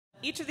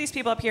Each of these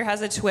people up here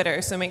has a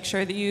Twitter, so make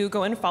sure that you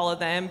go and follow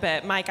them.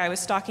 But Mike, I was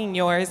stalking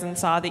yours and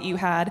saw that you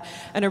had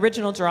an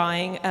original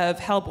drawing of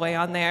Hellboy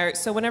on there.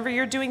 So whenever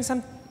you're doing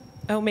some,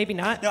 oh, maybe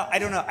not. No, I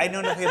don't know. I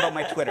know nothing about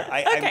my Twitter.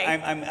 Okay.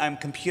 I'm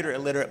computer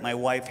illiterate. My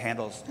wife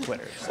handles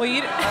Twitter. So. Well,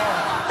 you,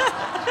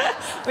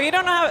 well, you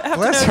don't have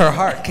Bless to know. her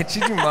heart. Could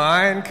you do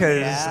mine?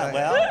 Yeah,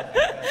 well,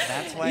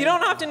 that's why. You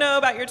don't have to know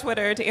about your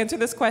Twitter to answer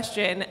this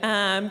question,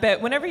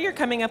 but whenever you're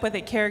coming up with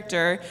a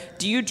character,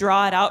 do you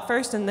draw it out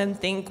first and then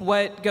think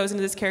what goes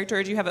into this character,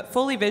 or do you have it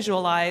fully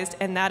visualized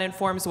and that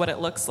informs what it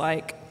looks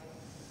like?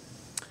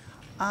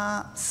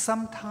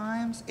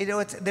 Sometimes,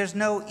 there's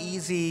no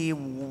easy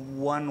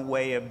one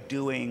way of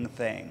doing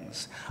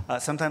things.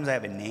 Sometimes I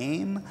have a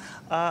name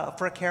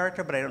for a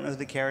character, but I don't know who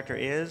the character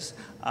is.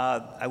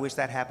 I wish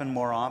that happened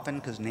more often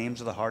because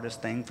names are the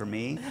hardest thing for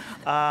me.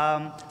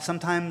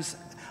 Sometimes,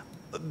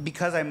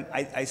 because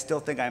I still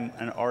think I'm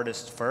an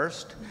artist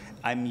first,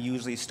 I'm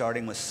usually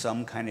starting with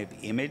some kind of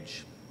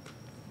image.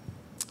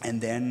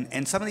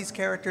 And some of these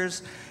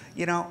characters,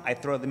 I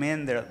throw them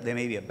in. They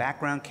may be a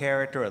background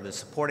character or the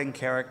supporting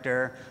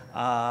character.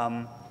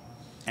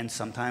 And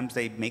sometimes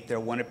they make their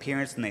one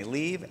appearance and they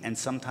leave. And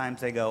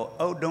sometimes they go,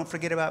 oh, don't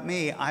forget about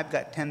me. I've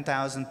got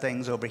 10,000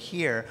 things over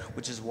here,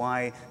 which is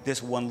why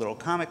this one little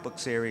comic book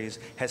series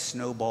has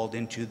snowballed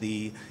into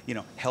the,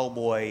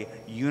 Hellboy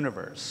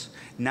universe.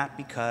 Not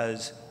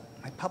because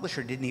my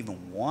publisher didn't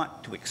even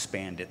want to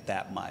expand it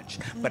that much,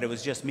 but it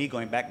was just me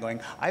going back going,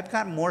 I've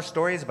got more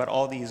stories about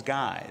all these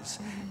guys.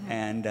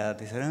 And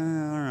they said,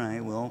 oh, all right,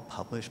 we'll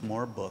publish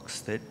more books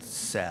that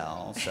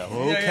sell, so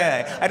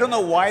okay. I don't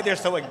know why they're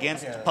so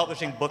against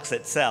publishing books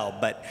that sell,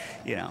 but,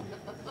 yeah.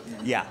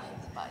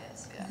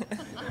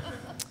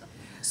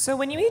 So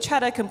when you each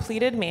had a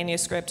completed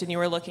manuscript and you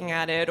were looking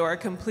at it, or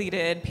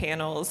completed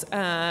panels,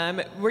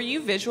 were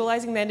you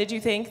visualizing then? Did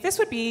you think this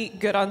would be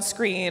good on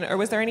screen, or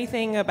was there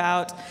anything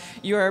about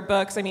your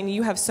books? I mean,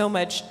 you have so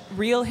much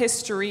real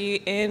history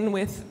in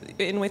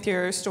with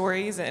your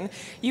stories, and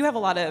you have a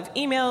lot of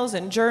emails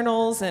and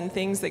journals and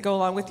things that go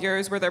along with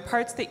yours. Were there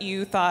parts that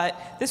you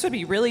thought this would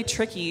be really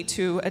tricky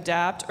to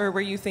adapt, or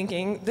were you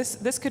thinking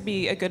this could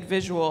be a good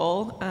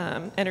visual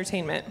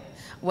entertainment?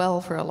 Well,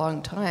 for a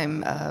long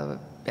time,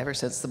 ever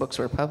since the books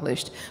were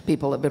published,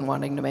 people have been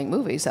wanting to make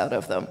movies out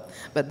of them.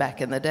 But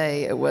back in the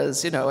day, it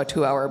was, a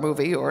 2-hour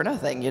movie or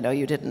nothing.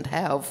 You didn't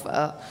have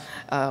a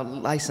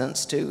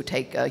license to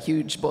take a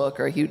huge book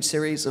or a huge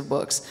series of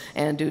books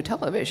and do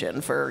television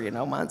for,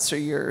 months or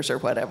years or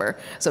whatever.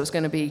 So it's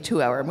going to be a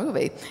 2-hour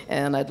movie.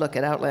 And I'd look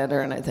at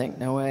Outlander and I'd think,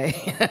 no way,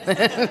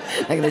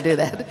 I'm going to do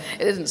that.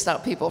 It didn't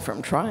stop people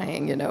from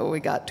trying. We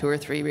got 2 or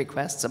 3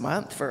 requests a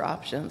month for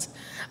options.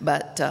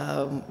 But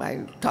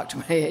I talked to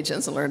my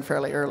agents and learned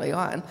fairly early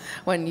on,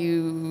 when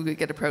you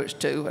get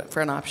approached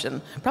for an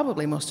option,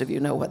 probably most of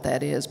you know what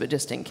that is, but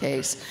just in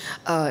case,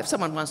 if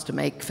someone wants to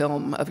make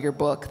film of your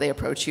book, they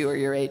approach you or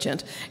your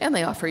agent, and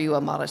they offer you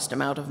a modest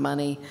amount of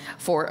money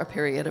for a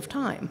period of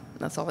time.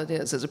 That's all it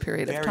is a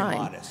period of time. Very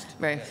modest.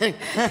 Right.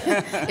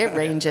 It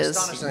ranges.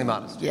 Astonishingly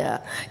modest.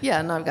 Yeah,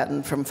 and I've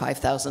gotten from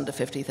 $5,000 to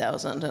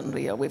 $50,000, and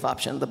we've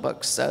optioned the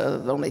books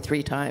only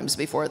 3 times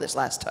before this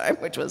last time,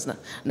 which was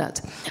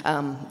nuts.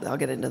 I'll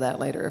get into that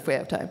later if we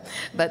have time.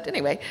 But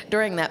anyway,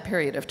 during that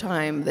period of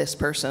time, this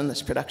person,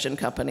 this production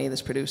company,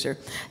 this producer,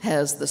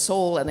 has the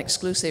sole and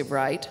exclusive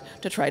right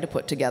to try to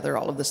put together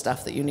all of the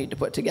stuff that you need to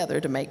put together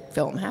to make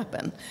film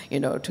happen.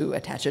 To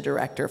attach a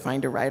director,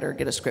 find a writer,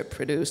 get a script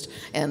produced,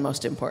 and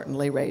most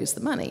importantly, raise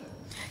the money.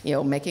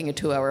 Making a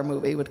 2-hour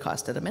movie would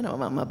cost at a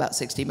minimum about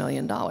 $60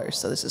 million,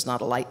 so this is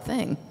not a light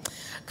thing.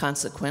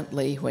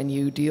 Consequently, when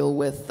you deal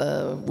with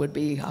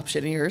would-be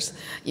optioneers,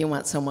 you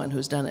want someone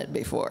who's done it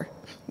before.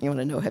 You want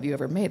to know, have you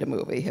ever made a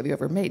movie? Have you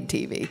ever made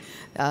TV?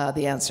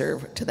 The answer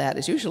to that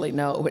is usually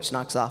no, which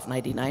knocks off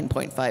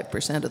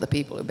 99.5% of the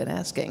people who've been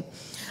asking.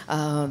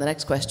 The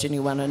next question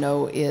you want to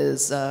know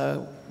is,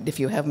 if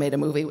you have made a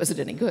movie, was it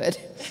any good?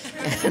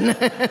 And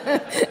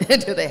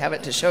do they have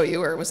it to show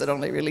you, or was it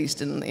only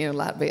released in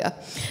Latvia?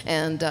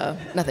 And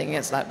nothing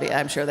against Latvia,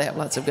 I'm sure they have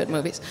lots of good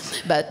movies.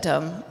 But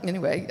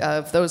anyway,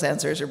 if those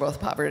answers are both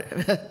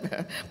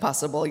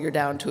possible, you're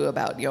down to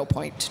about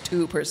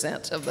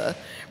 0.2% of the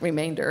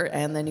remainder,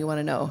 and then you want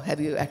to know, have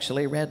you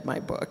actually read my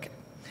book?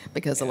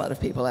 Because a lot of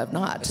people have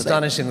not.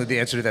 Astonishingly, the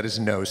answer to that is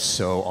no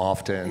so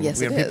often. Yes,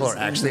 it people is. are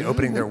actually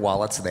opening their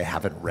wallets and they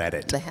haven't read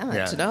it. They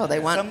haven't, no. They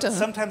want to.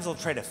 Sometimes they'll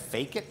try to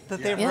fake it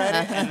that they've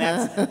read it, and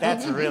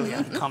that's really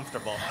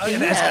uncomfortable.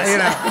 I've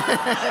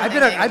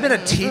been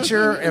a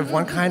teacher of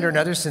one kind or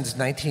another since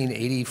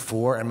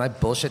 1984, and my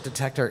bullshit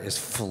detector is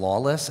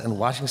flawless, and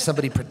watching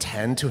somebody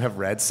pretend to have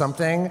read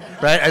something,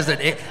 right, as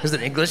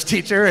an English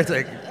teacher, it's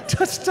like,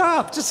 just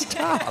stop,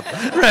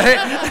 right?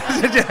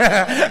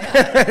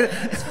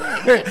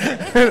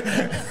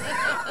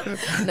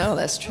 No,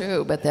 that's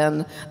true. But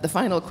then the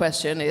final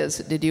question is,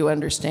 did you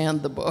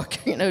understand the book?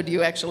 You know, do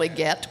you actually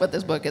get what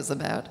this book is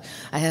about?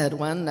 I had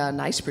one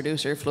nice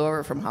producer flew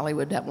over from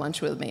Hollywood to have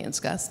lunch with me in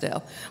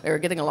Scottsdale. We were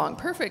getting along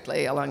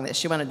perfectly along this.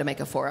 She wanted to make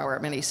a 4-hour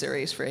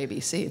miniseries for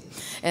ABC.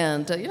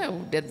 And, you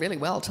know, did really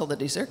well till the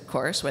dessert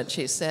course when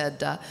she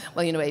said,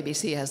 well, you know,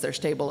 ABC has their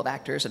stable of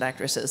actors and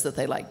actresses that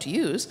they like to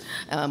use,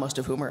 most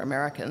of whom are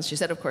Americans. She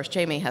said, of course,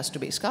 Jamie has to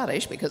be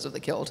Scottish because of the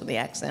kilt and the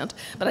accent,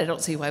 but I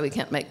don't see why we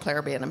can't make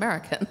Claire be an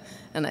American.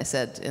 And I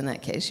said, in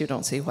that case, you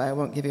don't see why I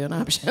won't give you an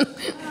option.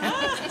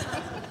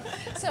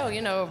 So,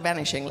 you know,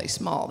 vanishingly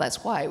small.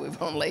 That's why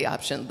we've only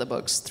optioned the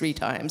books 3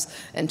 times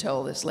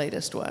until this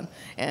latest one.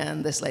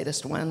 And this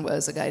latest one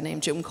was a guy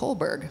named Jim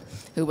Kohlberg,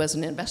 who was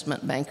an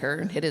investment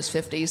banker, hit his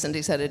 50s, and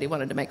decided he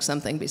wanted to make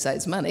something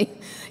besides money.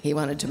 He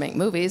wanted to make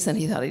movies, and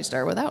he thought he'd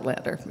start with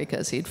Outlander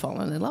because he'd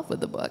fallen in love with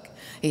the book.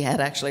 He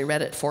had actually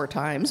read it 4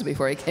 times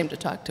before he came to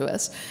talk to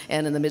us.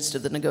 And in the midst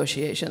of the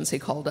negotiations, he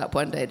called up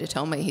one day to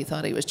tell me he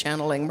thought he was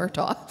channeling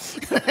Murtaugh.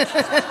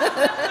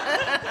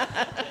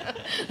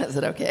 I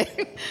said,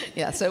 okay.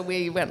 Yeah, so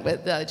we went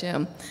with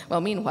Jim. Well,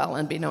 meanwhile,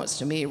 unbeknownst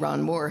to me,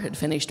 Ron Moore had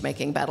finished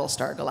making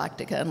Battlestar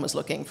Galactica and was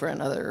looking for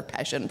another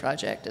passion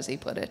project, as he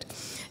put it.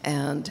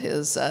 And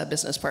his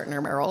business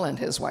partner, Merrill, and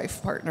his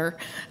wife partner,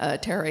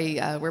 Terry,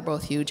 were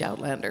both huge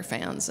Outlander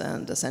fans.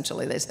 And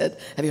essentially they said,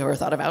 have you ever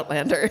thought of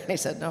Outlander? And he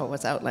said, no,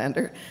 what's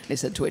Outlander? And he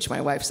said, to which my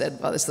wife said,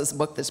 well, this is a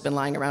book that's been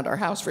lying around our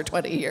house for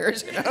 20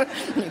 years, you know,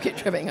 you keep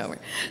tripping over.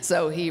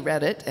 So he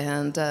read it,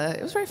 and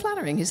it was very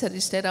flattering. He said he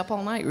stayed up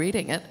all night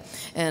reading it.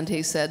 And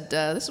he said,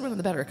 this is one of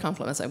the better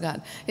compliments I've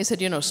got. He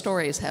said, you know,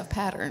 stories have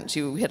patterns.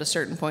 You hit a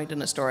certain point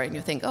in a story and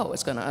you think, oh,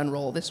 it's going to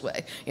unroll this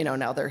way. You know,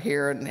 now they're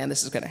here and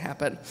this is going to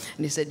happen.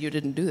 And he said, you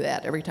didn't do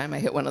that. Every time I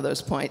hit one of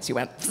those points, you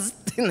went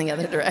in the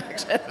other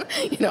direction.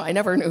 You know, I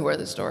never knew where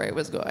the story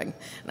was going.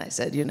 And I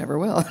said, you never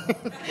will.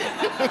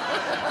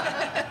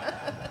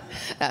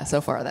 So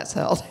far, that's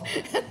held.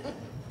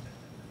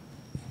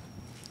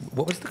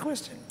 What was the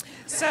question?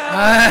 So,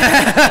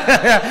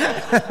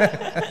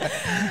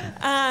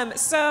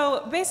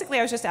 so basically,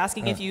 I was just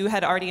asking if you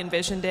had already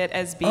envisioned it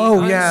as being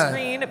on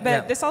screen,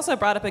 but this also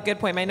brought up a good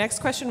point. My next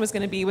question was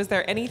going to be, was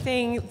there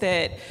anything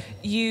that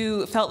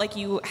you felt like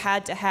you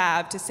had to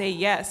have to say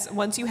yes?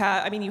 Once you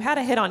have, I mean, you had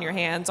a hit on your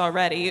hands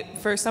already.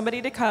 For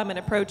somebody to come and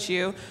approach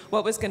you,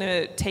 what was going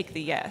to take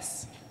the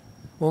yes?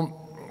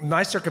 Well,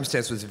 my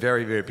circumstance was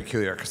very, very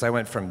peculiar because I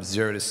went from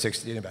 0 to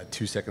 60 in about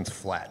 2 seconds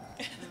flat.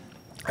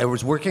 I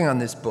was working on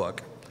this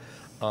book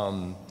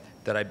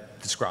that I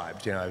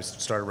described. You know, I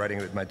started writing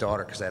it with my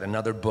daughter because I had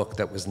another book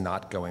that was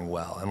not going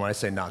well. And when I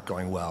say not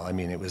going well, I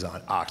mean it was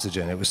on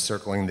oxygen. It was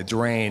circling the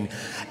drain.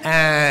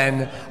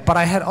 But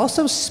I had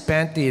also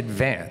spent the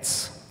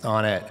advance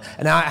on it.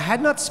 And I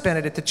had not spent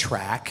it at the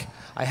track.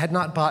 I had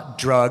not bought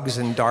drugs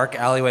in dark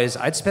alleyways.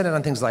 I'd spent it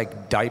on things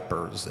like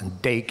diapers and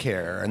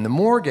daycare and the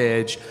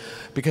mortgage,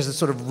 because it's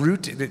sort of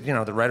routine, you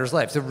know, the writer's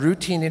life. The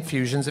routine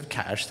infusions of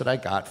cash that I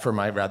got for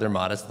my rather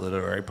modest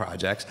literary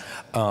projects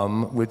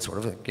would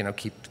sort of, you know,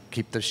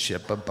 keep the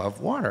ship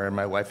above water. And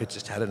my wife had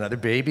just had another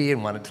baby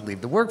and wanted to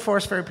leave the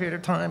workforce for a period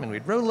of time, and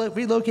we'd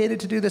relocated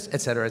to do this, et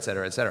cetera, et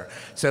cetera, et cetera.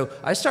 So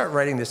I start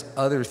writing this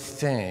other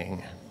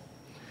thing,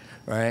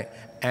 right?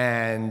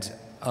 And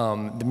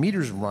the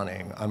meter's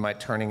running on my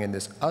turning in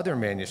this other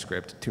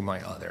manuscript to my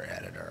other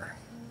editor,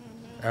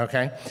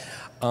 okay?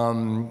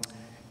 So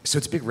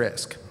it's a big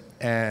risk.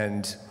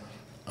 And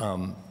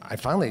I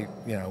finally,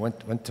 you know,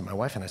 went to my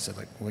wife and I said,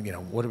 like, well, you know,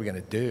 what are we going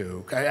to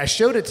do? I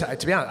showed it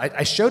to be honest,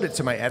 I showed it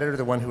to my editor,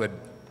 the one who had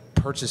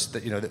purchased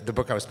the, you know, the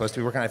book I was supposed to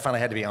be working on. I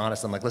finally had to be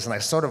honest. I'm like, listen,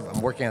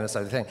 I'm working on this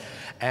other thing.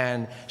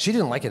 And she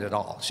didn't like it at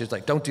all. She was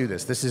like, don't do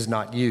this. This is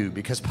not you.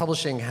 Because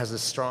publishing has a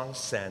strong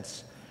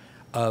sense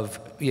of,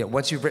 you know,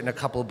 once you've written a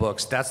couple of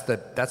books, that's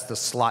the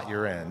slot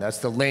you're in. That's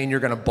the lane you're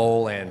going to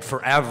bowl in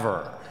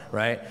forever.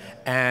 Right?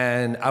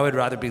 And I would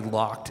rather be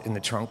locked in the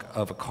trunk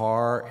of a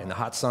car in the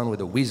hot sun with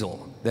a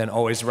weasel than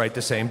always write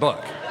the same book.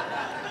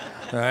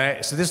 All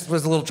right? So this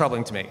was a little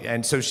troubling to me.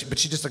 And so but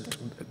she just like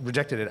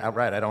rejected it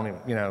outright. I don't even,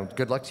 you know,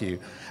 good luck to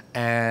you.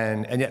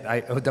 And yet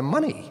I owed them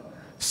money.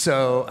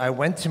 So I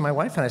went to my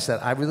wife and I said,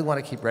 I really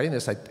want to keep writing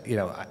this. I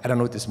don't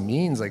know what this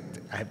means. Like,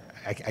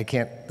 I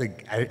can't,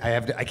 like,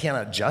 I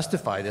cannot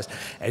justify this.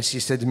 And she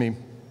said to me,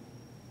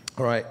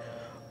 all right,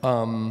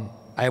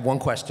 I have one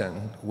question,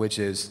 which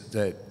is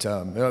that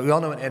we all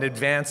know an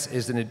advance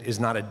is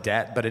not a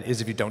debt, but it is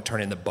if you don't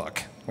turn in the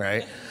book,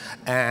 right?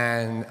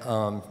 And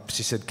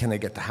she said, can they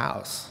get the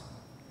house?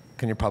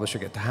 Can your publisher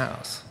get the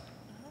house?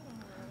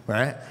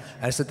 Right?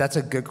 And I said, that's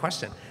a good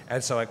question.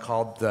 And so I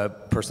called the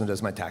person who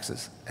does my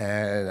taxes,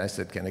 and I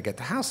said, can I get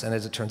the house? And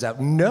as it turns out,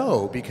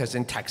 no, because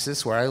in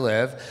Texas, where I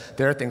live,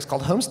 there are things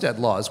called homestead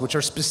laws, which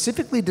are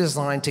specifically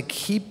designed to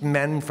keep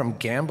men from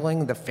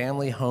gambling the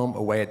family home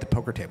away at the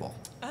poker table.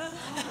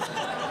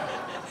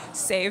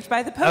 Saved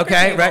by the poker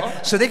okay, table.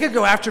 Right? So they could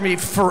go after me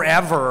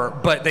forever,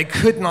 but they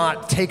could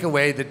not take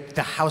away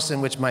the house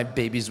in which my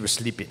babies were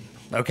sleeping,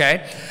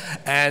 okay?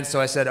 And so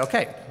I said,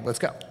 okay, let's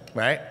go.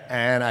 right?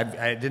 And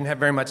I didn't have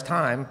very much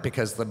time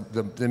because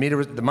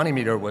the money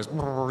meter was,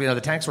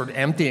 the tanks were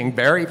emptying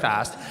very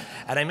fast.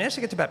 And I managed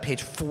to get to about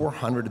page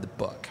 400 of the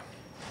book,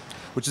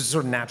 which is a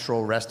sort of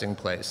natural resting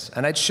place.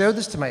 And I'd showed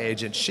this to my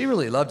agent. She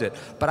really loved it,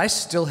 but I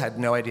still had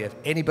no idea if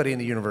anybody in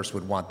the universe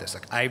would want this.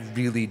 Like, I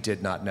really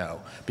did not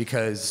know,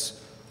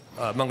 because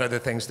among other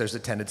things, there's a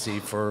tendency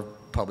for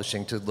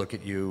publishing to look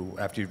at you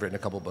after you've written a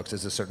couple of books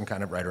as a certain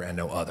kind of writer and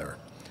no other.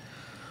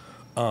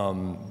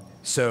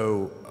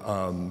 So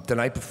the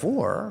night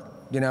before,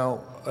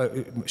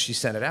 she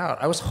sent it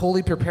out. I was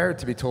wholly prepared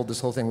to be told this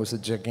whole thing was a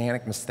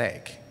gigantic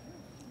mistake,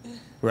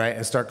 right?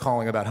 And start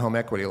calling about home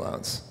equity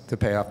loans to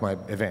pay off my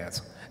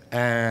advance,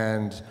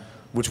 and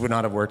which would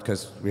not have worked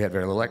because we had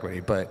very little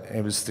equity, but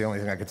it was the only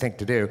thing I could think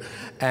to do.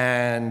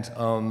 And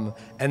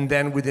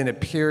then within a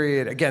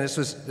period, again, this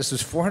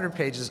was 400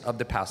 pages of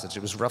the passage.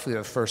 It was roughly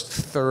the first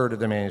third of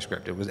the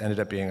manuscript. It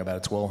ended up being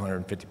about a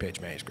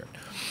 1,250-page manuscript.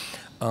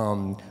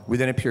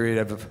 Within a period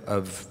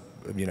of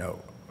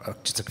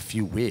just a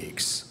few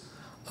weeks,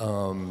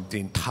 the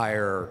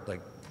entire,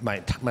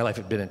 my life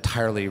had been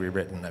entirely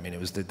rewritten. I mean, it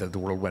was the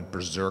world went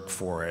berserk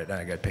for it.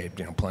 I got paid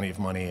plenty of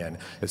money, and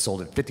it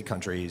sold in 50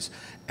 countries.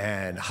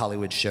 And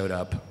Hollywood showed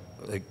up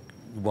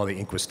while the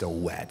ink was still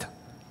wet,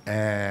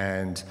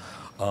 and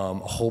a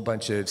whole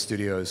bunch of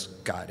studios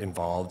got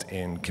involved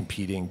in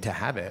competing to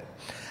have it.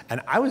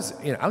 And I was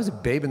a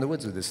babe in the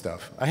woods with this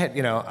stuff. I had,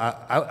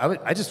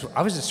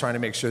 I was just trying to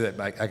make sure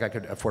that I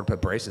could afford to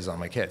put braces on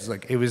my kids.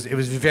 It was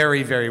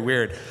very, very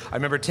weird. I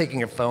remember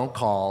taking a phone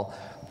call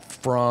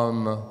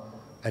from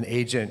an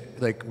agent.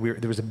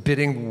 There was a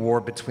bidding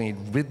war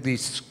between Ridley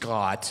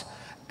Scott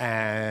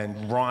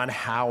and Ron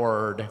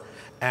Howard,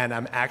 and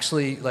I'm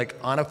actually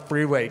on a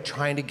freeway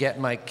trying to get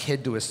my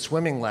kid to a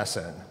swimming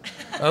lesson.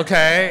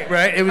 Okay,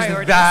 right? It was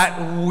that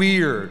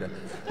weird,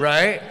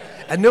 right?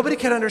 And nobody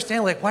could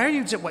understand, why are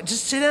you,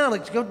 just sit down,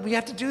 we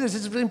have to do this,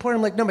 this is really important.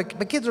 I'm like, no, my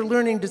kids are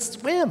learning to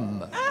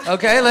swim,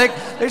 okay?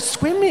 They're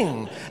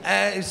swimming.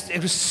 And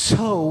it was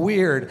so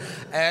weird.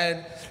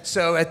 And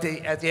so at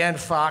the end,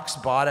 Fox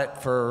bought it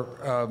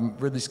for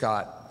Ridley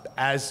Scott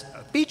as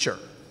a feature,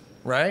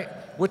 right?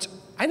 Which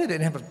I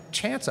didn't have a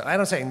chance of. I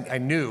don't say I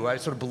knew, I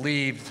sort of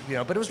believed,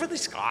 but it was Ridley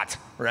Scott,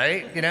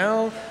 right?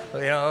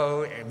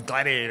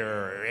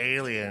 Gladiator,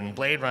 Alien,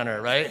 Blade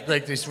Runner, right?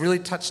 These really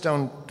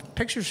touchstone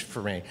pictures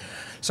for me.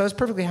 So I was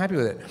perfectly happy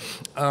with it.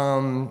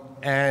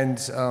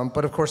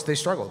 But of course they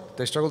struggled.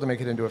 They struggled to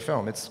make it into a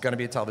film. It's going to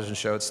be a television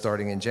show. It's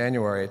starting in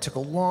January. It took a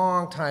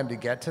long time to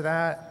get to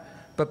that.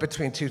 But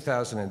between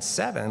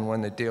 2007,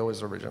 when the deal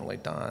was originally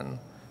done,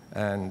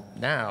 and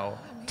now,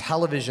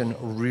 television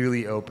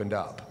really opened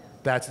up.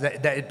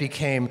 That it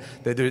became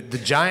the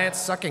giant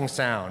sucking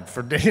sound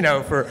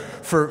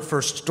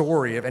for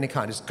story of any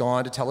kind has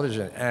gone to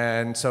television,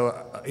 and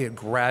so it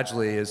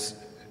gradually as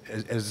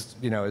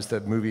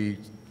the movie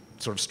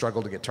sort of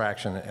struggled to get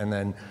traction, and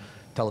then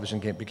television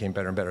became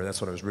better and better.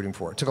 That's what I was rooting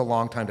for. It took a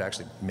long time to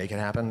actually make it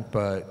happen,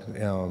 but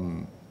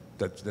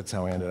that's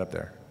how I ended up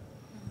there.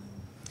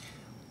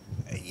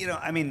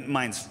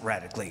 Mine's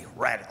radically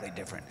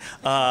different.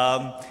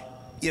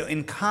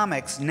 In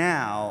comics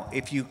now,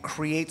 if you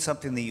create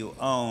something that you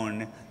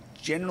own,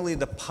 generally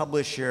the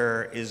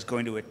publisher is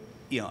going to,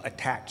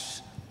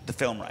 attach the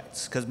film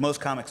rights, because most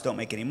comics don't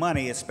make any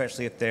money,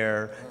 especially if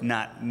they're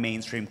not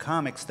mainstream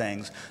comics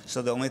things.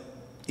 So the only,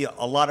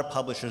 a lot of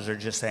publishers are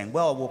just saying,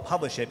 well, we'll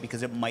publish it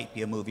because it might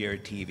be a movie or a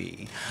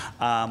TV.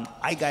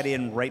 I got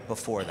in right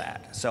before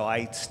that, so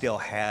I still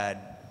had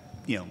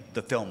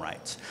the film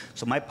rights.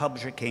 So my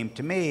publisher came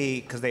to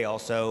me, because they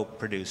also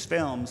produce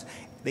films,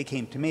 they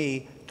came to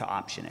me to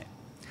option it.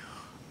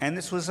 And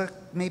this was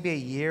maybe a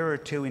year or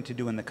two into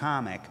doing the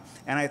comic,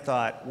 and I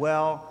thought,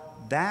 well,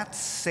 that's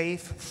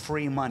safe,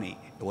 free money.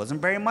 It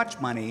wasn't very much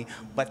money,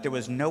 but there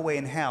was no way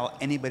in hell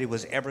anybody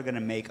was ever going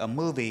to make a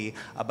movie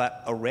about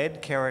a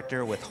red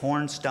character with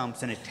horn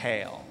stumps and a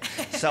tail.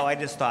 So I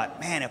just thought,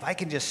 man, if I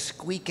can just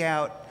squeak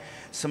out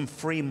some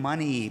free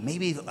money,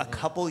 maybe a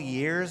couple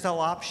years they'll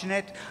option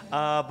it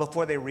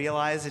before they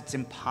realize it's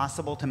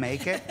impossible to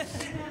make it.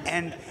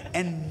 And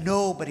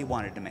nobody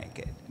wanted to make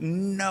it.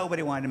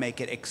 Nobody wanted to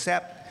make it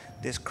except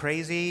this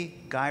crazy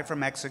guy from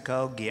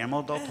Mexico,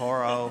 Guillermo del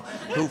Toro,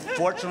 who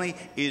fortunately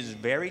is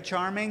very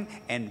charming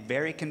and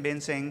very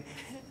convincing.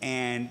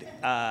 And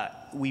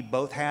we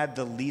both had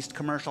the least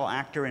commercial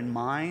actor in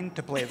mind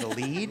to play the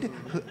lead,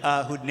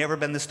 who'd never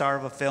been the star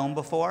of a film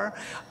before.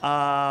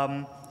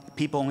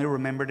 People only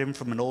remembered him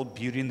from an old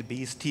Beauty and the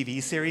Beast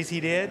TV series he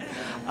did.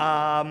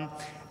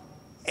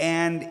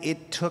 And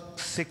it took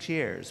 6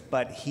 years,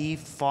 but he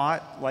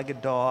fought like a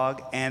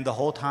dog, and the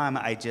whole time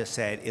I just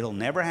said, it'll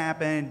never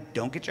happen,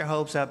 don't get your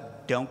hopes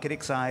up, don't get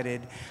excited,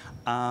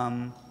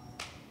 and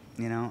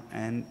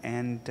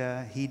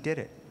he did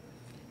it.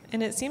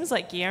 And it seems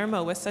like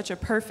Guillermo was such a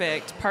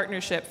perfect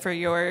partnership for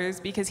yours,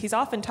 because he's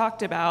often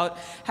talked about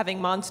having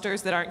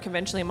monsters that aren't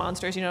conventionally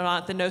monsters,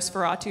 not the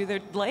Nosferatu,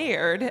 they're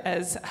layered,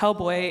 as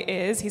Hellboy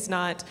is. He's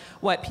not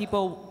what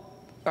people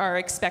are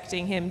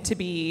expecting him to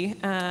be.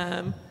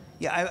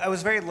 Yeah, I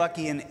was very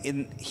lucky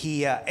in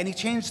he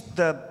changed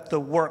the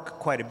work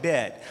quite a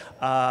bit.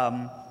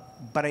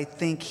 But I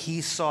think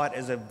he saw it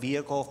as a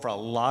vehicle for a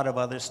lot of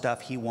other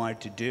stuff he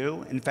wanted to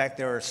do. In fact,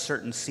 there are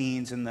certain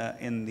scenes in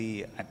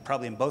the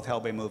probably in both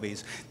Hellboy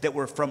movies that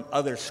were from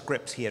other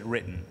scripts he had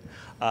written.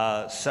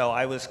 So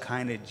I was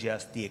kind of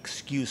just the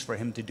excuse for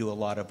him to do a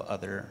lot of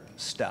other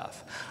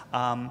stuff.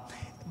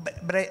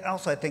 But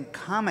I think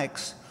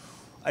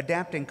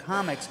adapting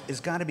comics has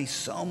got to be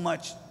so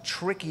much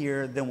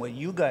trickier than what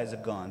you guys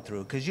have gone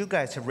through, because you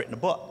guys have written a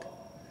book.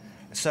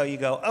 So you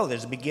go, oh,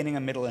 there's a beginning, a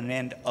middle, and an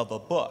end of a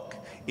book.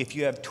 If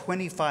you have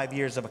 25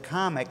 years of a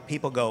comic,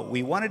 people go,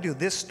 we want to do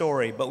this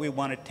story, but we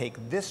want to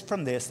take this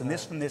from this, and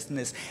this from this, and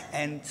this.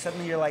 And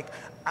suddenly you're like,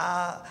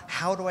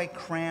 how do I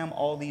cram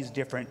all these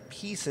different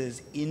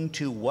pieces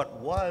into what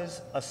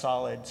was a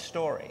solid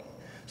story?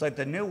 So like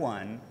the new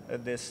one, the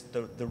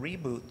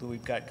reboot that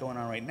we've got going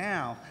on right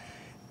now,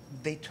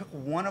 they took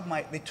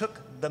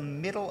the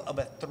middle of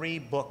a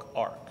 3-book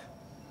arc,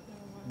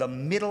 the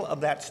middle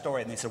of that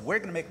story, and they said, we're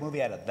going to make a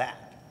movie out of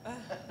that.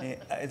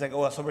 It's like,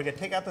 well, so we're going to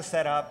take out the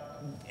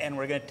setup, and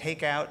we're going to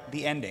take out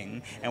the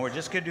ending, and we're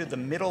just going to do the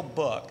middle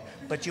book,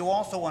 but you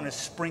also want to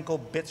sprinkle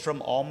bits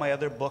from all my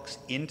other books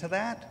into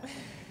that?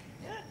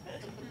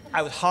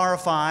 I was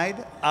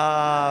horrified.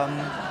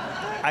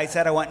 I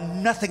said, I want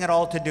nothing at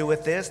all to do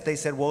with this. They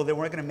said, well, then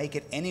we're going to make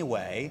it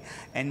anyway.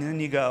 And then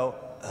you go,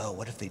 oh,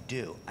 what if they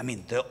do? I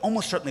mean, they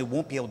almost certainly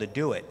won't be able to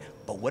do it,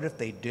 but what if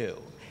they do?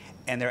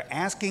 And they're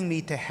asking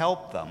me to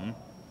help them.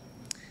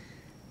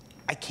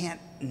 I can't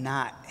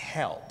not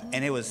help.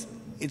 And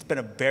it's been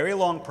a very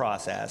long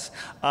process.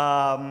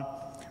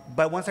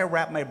 But once I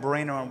wrapped my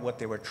brain around what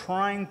they were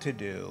trying to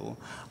do,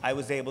 I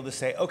was able to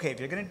say, okay, if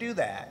you're going to do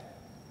that,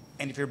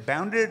 and if you're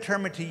bound and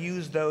determined to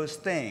use those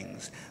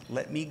things,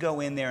 let me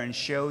go in there and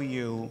show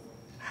you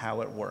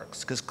how it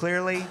works. Because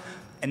clearly,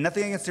 and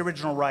nothing against the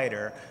original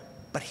writer,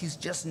 but he's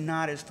just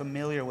not as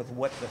familiar with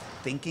what the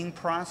thinking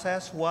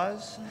process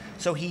was.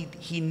 So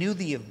he knew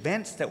the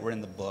events that were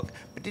in the book,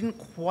 but didn't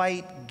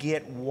quite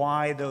get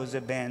why those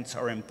events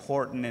are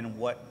important and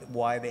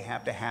why they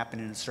have to happen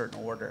in a certain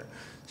order.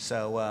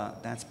 So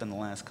that's been the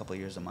last couple of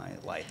years of my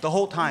life. The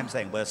whole time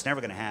saying, well, it's never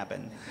going to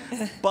happen.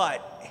 But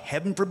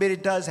heaven forbid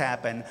it does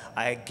happen.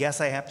 I guess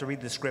I have to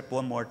read the script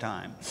one more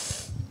time.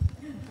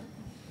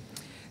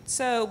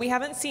 So we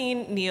haven't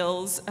seen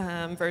Neil's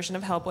version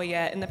of Hellboy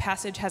yet, and the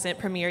passage hasn't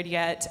premiered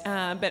yet.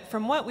 But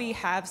from what we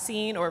have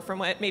seen, or from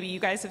what maybe you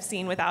guys have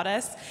seen without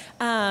us,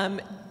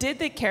 did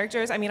the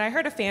characters, I mean, I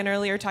heard a fan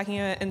earlier talking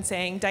and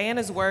saying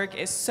Diana's work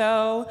is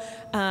so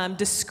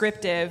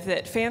descriptive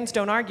that fans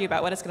don't argue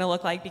about what it's going to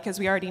look like because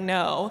we already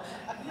know.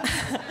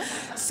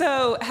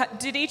 So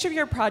did each of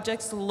your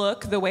projects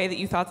look the way that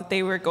you thought that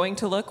they were going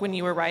to look when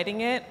you were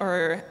writing it,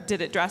 or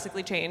did it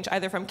drastically change,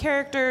 either from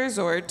characters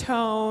or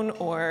tone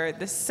or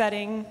the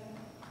setting?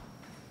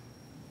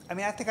 I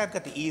mean, I think I've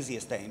got the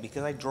easiest thing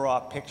because I draw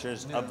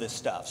pictures of this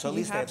stuff. So at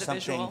least I have something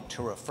visual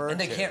to refer to.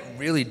 And they can't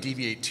really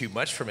deviate too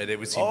much from it. It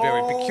would seem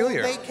very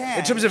peculiar. They can.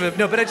 In terms of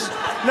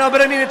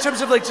but I mean in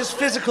terms of like just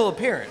physical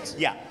appearance.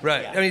 Yeah.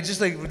 Right. Yeah. I mean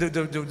just like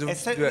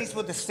It's at least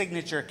with the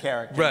signature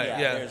character. Right.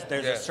 Yeah.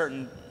 There's a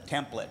certain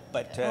template,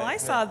 but Well, I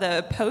saw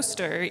the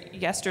poster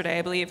yesterday,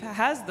 I believe,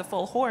 has the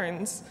full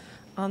horns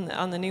on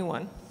the new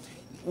one.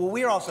 Well,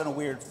 we are also in a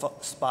weird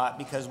spot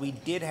because we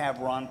did have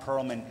Ron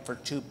Perlman for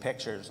 2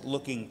 pictures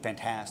looking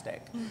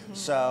fantastic. Mm-hmm.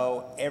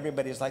 So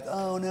everybody's like,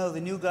 oh no,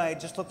 the new guy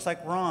just looks like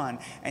Ron.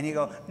 And you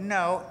go,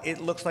 no, it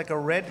looks like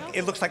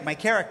it looks like my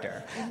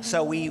character. Mm-hmm.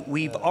 So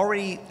we've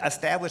already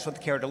established what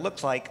the character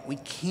looks like. We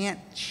can't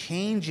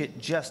change it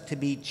just to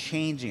be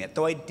changing it.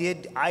 Though I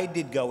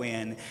did go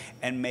in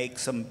and make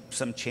some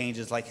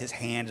changes, like his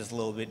hand is a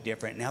little bit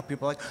different. Now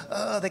people are like,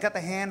 oh, they got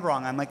the hand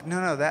wrong. I'm like,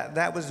 no,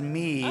 that was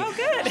me. Oh,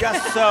 good.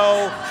 Just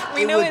so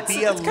We it know would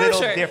be a little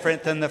kosher.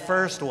 different than the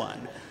first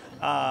one.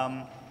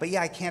 But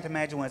yeah, I can't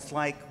imagine what it's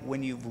like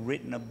when you've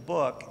written a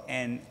book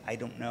and I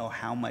don't know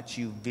how much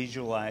you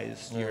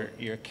visualize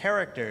your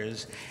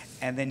characters,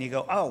 and then you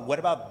go, oh, what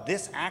about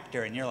this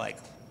actor? And you're like,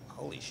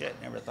 holy shit,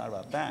 never thought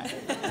about that.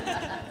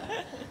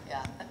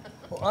 Yeah.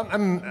 Well, I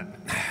mean,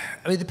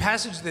 the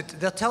passage,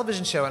 the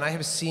television show, and I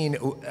have seen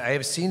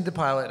the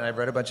pilot, and I've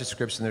read a bunch of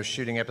scripts, and they're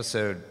shooting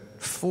episode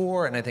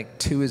 4, and I think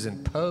 2 is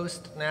in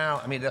post now.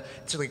 I mean,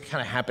 it's really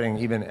kind of happening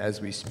even as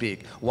we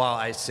speak, while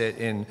I sit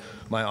in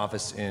my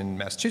office in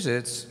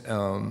Massachusetts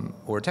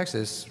or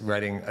Texas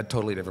writing a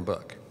totally different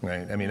book.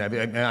 Right? I mean,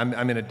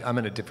 I'm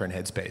in a different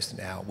headspace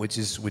now, which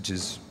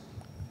is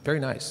very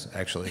nice,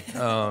 actually.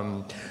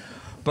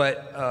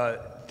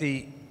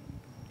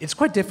 It's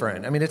quite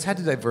different. I mean, it's had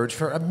to diverge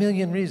for a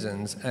million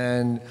reasons,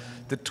 and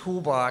the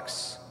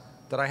toolbox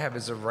that I have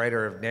as a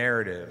writer of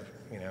narrative,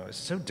 is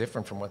so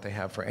different from what they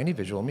have for any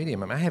visual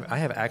medium. I mean, I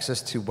have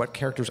access to what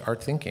characters are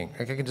thinking.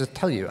 Like, I can just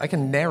tell you, I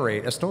can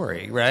narrate a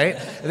story, right?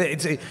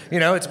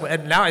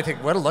 And now I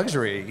think, what a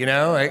luxury,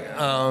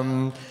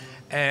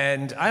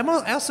 and I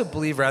also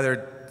believe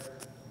rather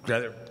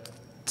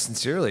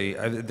sincerely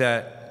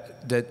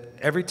that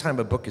every time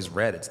a book is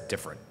read, it's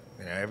different.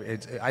 You know,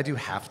 I do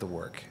half the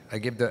work. I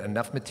give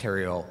enough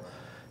material,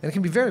 and it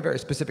can be very, very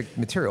specific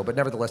material, but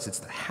nevertheless,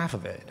 it's half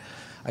of it.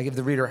 I give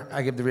the reader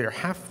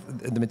half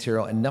the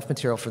material, enough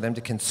material for them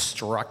to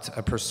construct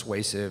a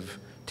persuasive,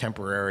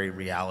 temporary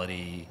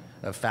reality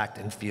of fact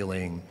and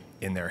feeling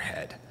in their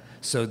head.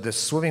 So the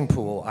swimming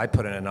pool I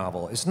put in a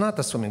novel is not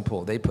the swimming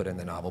pool they put in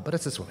the novel, but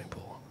it's a swimming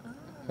pool.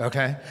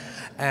 Okay?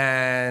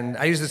 And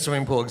I use the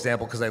swimming pool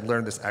example because I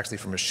learned this actually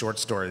from a short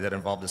story that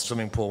involved a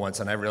swimming pool once,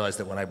 and I realized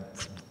that when I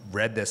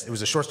read this, it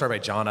was a short story by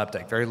John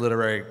Updike, very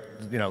literary,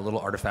 you know,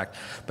 little artifact,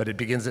 but it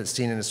begins at a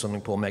scene in a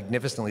swimming pool,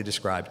 magnificently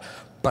described,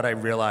 but I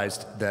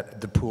realized that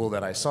the pool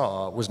that I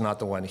saw was not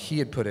the one he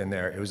had put in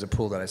there, it was a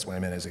pool that I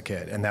swam in as a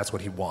kid, and that's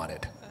what he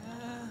wanted.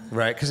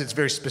 Right, because it's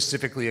very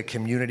specifically a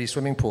community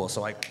swimming pool.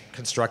 So I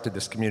constructed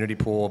this community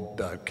pool,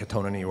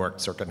 Katona, New York,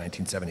 circa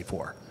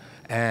 1974.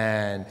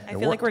 And I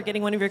feel like we're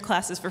getting one of your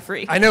classes for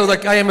free. I know,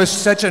 like I am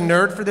such a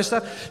nerd for this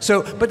stuff.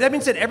 So, but that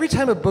means that every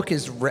time a book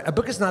is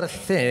not a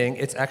thing.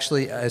 It's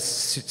actually a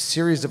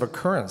series of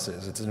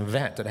occurrences. It's an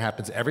event that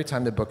happens every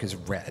time the book is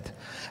read,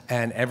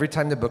 and every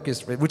time the book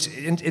is read, which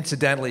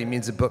incidentally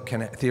means a book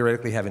can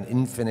theoretically have an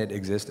infinite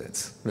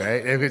existence,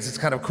 right? It's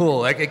kind of cool.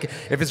 Like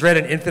if it's read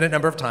an infinite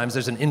number of times,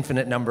 there's an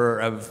infinite number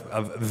of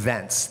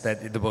events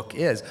that the book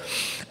is,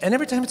 and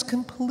every time it's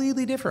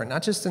completely different.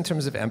 Not just in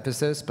terms of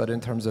emphasis, but in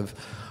terms of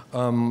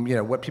you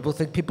know, what people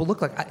think people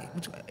look like.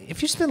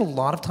 If you spend a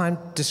lot of time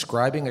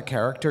describing a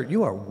character,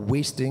 you are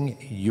wasting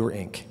your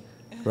ink,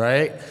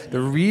 right? The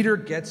reader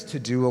gets to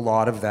do a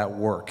lot of that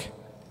work,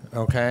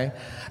 okay?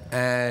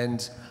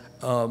 And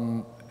you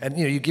know,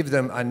 you give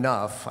them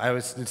enough.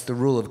 It's the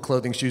rule of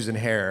clothing, shoes, and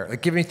hair.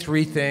 Like, give me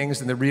 3 things,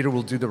 and the reader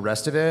will do the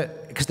rest of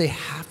it, because they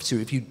have to.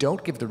 If you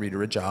don't give the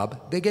reader a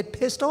job, they get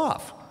pissed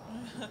off,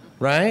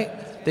 right?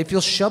 They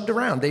feel shoved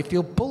around. They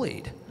feel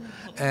bullied,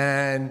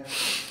 and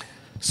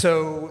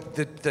so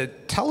the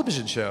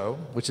television show,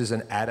 which is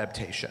an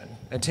adaptation,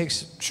 and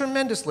takes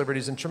tremendous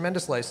liberties and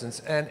tremendous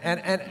license, and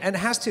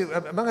has to,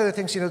 among other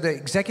things, you know, the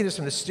executives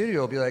from the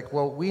studio will be like,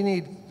 well, we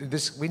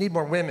need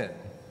more women,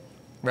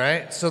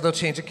 right? So they'll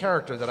change a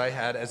character that I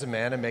had as a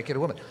man and make it a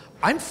woman.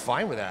 I'm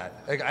fine with that.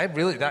 Like, I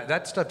really,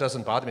 that stuff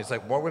doesn't bother me. It's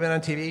like, more women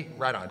on TV?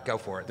 Right on, go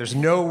for it. There's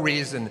no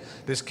reason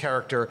this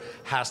character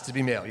has to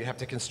be male. You have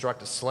to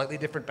construct a slightly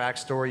different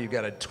backstory. You've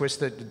got to twist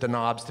the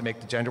knobs to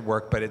make the gender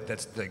work, but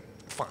that's like,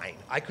 fine.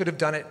 I could have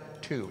done it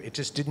too. It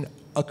just didn't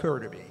occur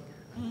to me.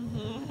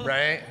 Mm-hmm.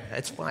 Right?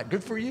 It's fine.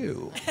 Good for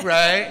you.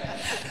 Right?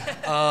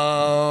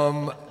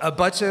 A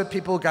bunch of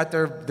people got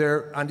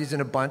their undies in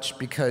a bunch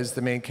because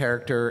the main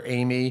character,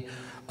 Amy,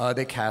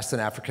 they cast an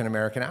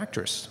African-American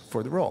actress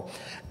for the role.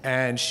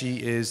 And she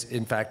is,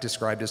 in fact,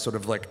 described as sort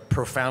of like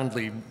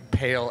profoundly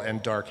pale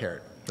and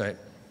dark-haired. Right?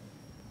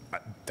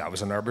 That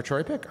was an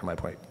arbitrary pick, on my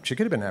point. She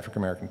could have been an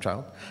African-American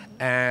child.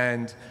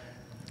 And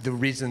the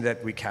reason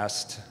that we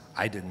cast...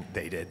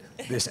 they did,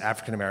 this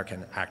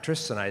African-American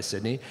actress, Sanaya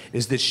Sidney,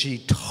 is that she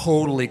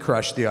totally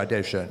crushed the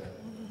audition,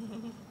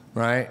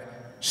 right?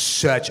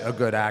 Such a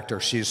good actor.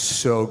 She's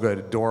so good,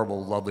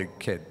 adorable, lovely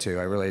kid, too.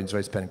 I really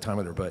enjoy spending time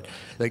with her, but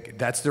like,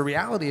 that's the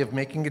reality of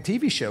making a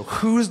TV show.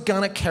 Who's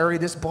gonna carry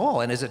this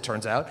ball? And as it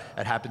turns out,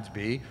 it happened to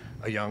be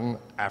a young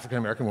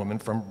African-American woman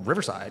from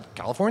Riverside,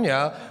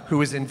 California, who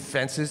was in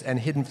Fences and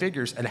Hidden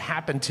Figures and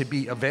happened to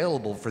be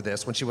available for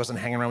this when she wasn't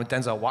hanging around with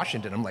Denzel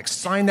Washington. I'm like,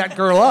 sign that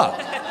girl up.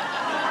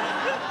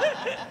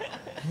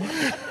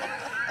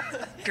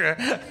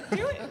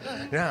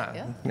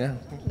 Yeah.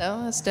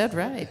 No, that's dead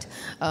right.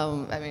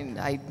 I mean,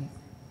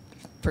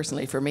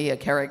 personally, for me, a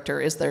character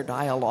is their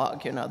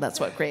dialogue. You know, that's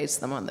what creates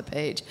them on the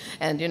page.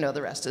 And, you know,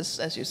 the rest is,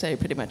 as you say,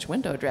 pretty much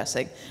window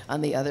dressing. On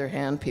the other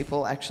hand,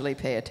 people actually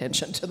pay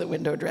attention to the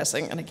window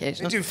dressing on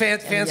occasion. They do.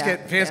 Fans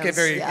get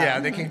very,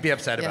 they can be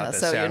upset about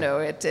this. So, you know,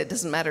 it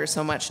doesn't matter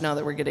so much now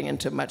that we're getting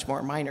into much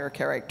more minor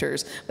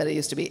characters, but it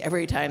used to be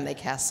every time they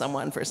cast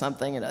someone for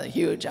something, a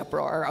huge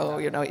uproar. Oh,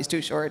 you know, he's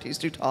too short, he's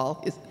too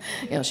tall,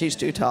 she's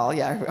too tall,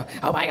 yeah.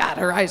 Oh my God,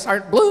 her eyes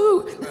aren't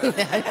blue.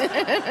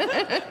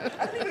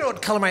 I don't even know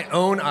what color my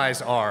own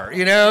eyes are.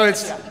 You know,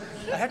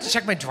 I have to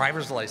check my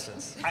driver's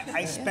license.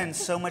 I spend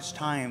so much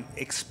time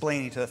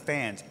explaining to the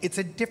fans, it's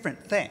a different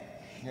thing.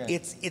 Yeah.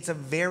 It's a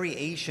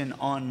variation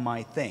on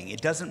my thing.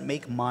 It doesn't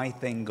make my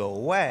thing go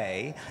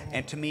away.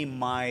 And to me,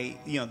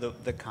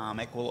 the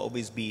comic will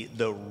always be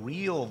the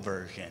real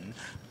version.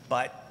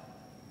 But,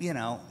 you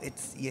know,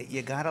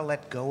 you gotta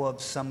let go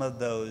of some of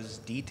those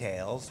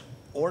details,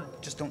 or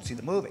just don't see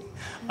the movie.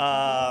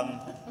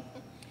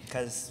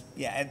 Because,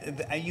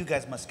 you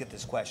guys must get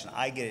this question.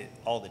 I get it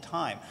all the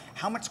time.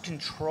 How much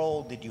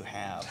control did you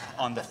have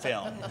on the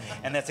film?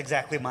 And that's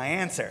exactly my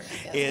answer,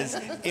 is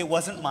it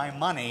wasn't my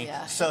money,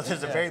 so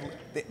there's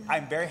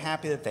I'm very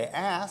happy that they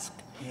ask,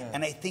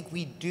 and I think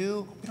we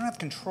don't have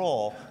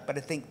control, but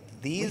I think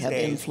these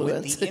days,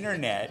 with the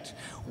internet,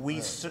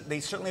 they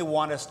certainly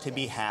want us to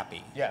be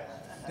happy. Yeah.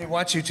 They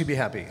want you to be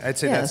happy. I'd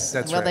say Yes.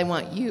 that's Well, right. they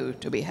want you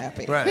to be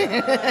happy. Right.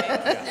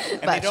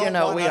 And But they don't you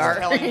know, want we us are.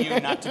 telling you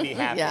not to be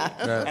happy.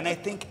 Yeah. And I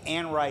think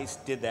Anne Rice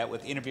did that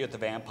with Interview with the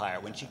Vampire.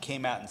 When she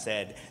came out and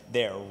said,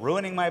 they're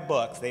ruining my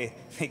books, they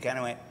kind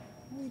of went,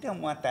 we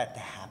don't want that to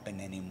happen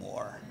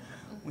anymore.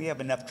 We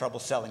have enough trouble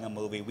selling a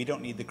movie. We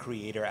don't need the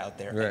creator out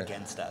there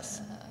against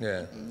us.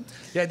 Yeah,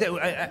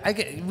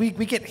 yeah. We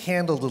get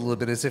handled a little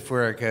bit as if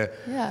we're like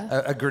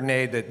a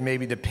grenade that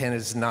maybe the pin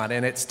is not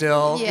in it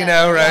still. Yeah, you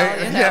know,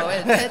 right? Well,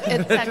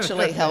 it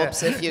actually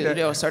helps if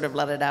you sort of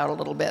let it out a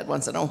little bit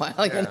once in a while,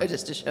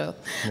 just to show.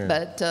 Yeah.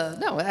 But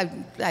no,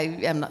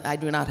 I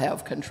do not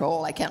have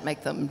control. I can't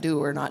make them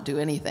do or not do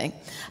anything.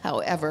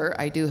 However,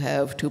 I do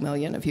have 2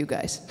 million of you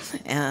guys,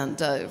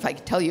 and if I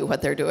tell you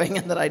what they're doing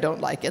and that I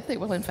don't like it, they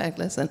will in fact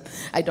listen.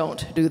 I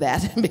don't do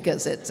that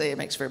because it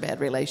makes for bad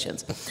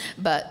relations.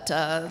 But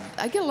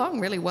I get along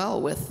really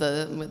well with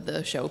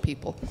the show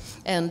people,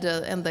 and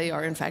they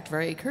are in fact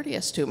very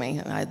courteous to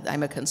me.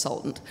 I'm a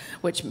consultant,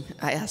 which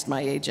I asked my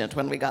agent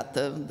when we got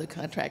the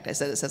contract. I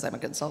said, it says I'm a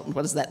consultant.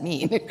 What does that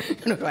mean?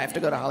 Do I have to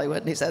go to Hollywood?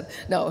 And he said,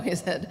 no. He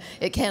said,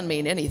 it can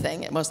mean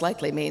anything. It most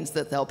likely means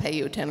that they'll pay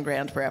you 10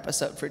 grand per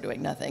episode for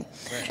doing nothing.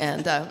 Right.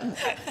 And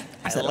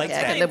I said, like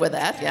okay, that. I can live with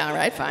that. Yeah,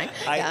 right, fine.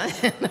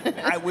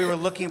 We were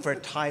looking for a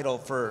title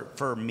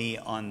for me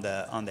on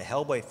the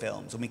Hellboy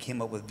films, and we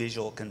came up with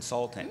visual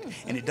consultant.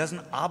 And it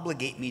doesn't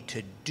obligate me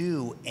to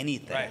do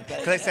anything.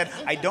 Because I said,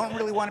 I don't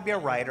really want to be a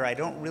writer. I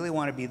don't really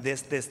want to be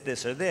this,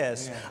 or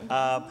this.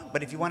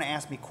 But if you want to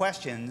ask me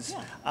questions,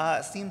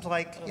 seems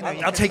like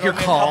I'll take your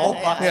call. For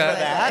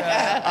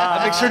that.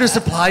 I'll make sure to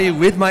supply you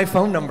with my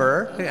phone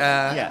number.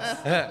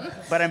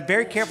 Yes. But I'm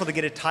very careful to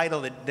get a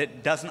title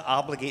that doesn't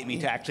obligate me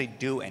to actually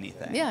do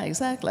anything. Yeah,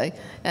 exactly.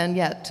 And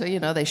yet,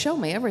 they show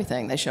me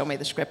everything. They show me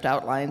the script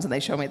outlines, and they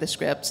show me the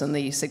scripts and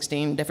the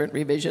 16 different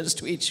revisions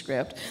to each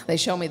script. They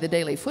show me the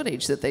daily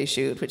footage that they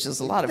shoot, which is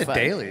a lot of fun.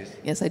 The dailies?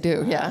 Yes, I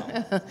do,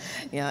 yeah.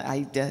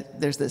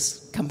 There's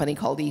this company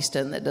called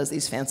Easton that does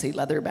these fancy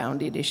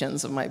leather-bound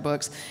editions of my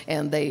books,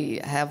 and they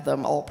have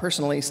them all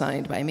personally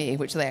signed by me,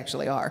 which they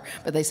actually are.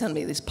 But they send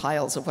me these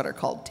piles of what are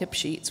called tip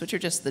sheets, which are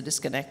just the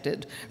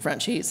disconnected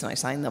front sheets, and I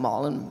sign them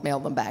all and mail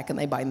them back, and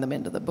they bind them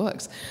into the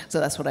books. So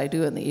that's what I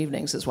do in the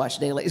evenings, is watch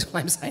dailies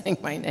while I'm signing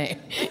my name.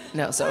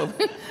 So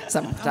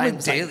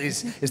sometimes...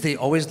 Dailies is they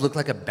always look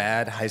like a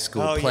bad high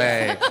school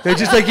play. They're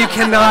just like, you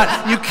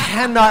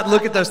cannot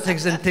look at those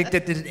things and think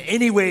that in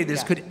any way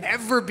this could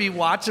ever be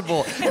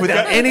watchable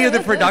without any of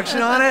the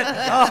production on it.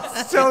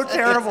 Oh, so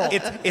terrible.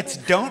 It's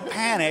don't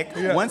panic.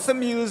 Once the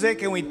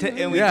music and we do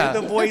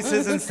the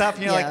voices and stuff,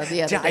 and you're like,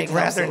 I'd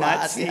rather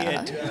not see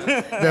it.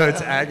 No,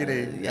 it's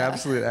agony.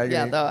 Absolute agony.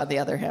 Yeah, though on the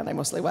other hand, I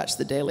mostly watch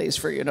the dailies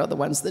for, the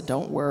ones that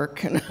don't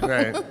work.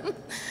 Right.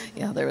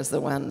 Yeah, there was the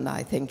one,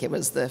 I think it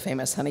was the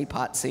famous honey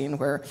pot scene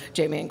where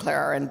Jamie and Claire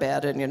are in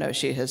bed, and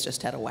she has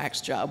just had a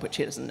wax job, which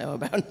she doesn't know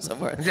about, and so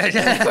forth.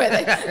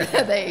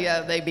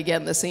 Anyway, they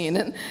begin the scene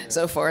and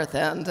so forth,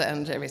 and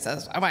Jamie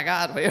says, "Oh my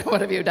God,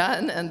 what have you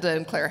done?"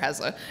 And Claire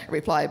has a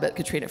reply, but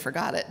Katrina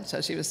forgot it,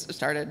 so she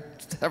started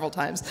several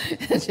times,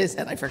 and she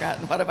said, "I forgot.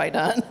 What have I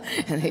done?"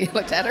 And he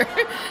looked at her,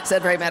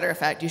 said, "Very matter of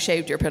fact, you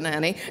shaved your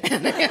panani."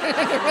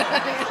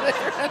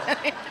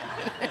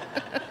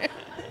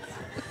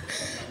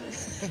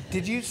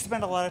 Did you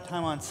spend a lot of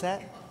time on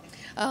set?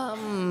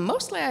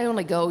 Mostly I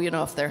only go,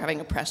 if they're having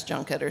a press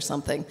junket or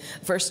something.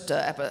 First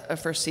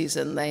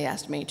season, they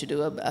asked me to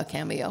do a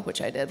cameo,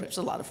 which I did, which was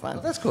a lot of fun.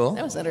 Oh, that's cool.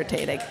 That was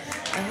entertaining.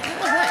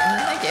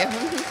 Thank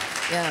you.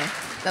 Yeah.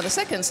 Now, the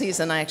second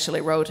season, I actually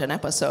wrote an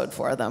episode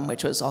for them,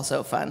 which was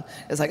also fun,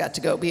 as I got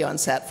to go be on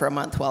set for a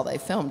month while they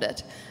filmed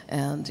it.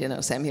 And,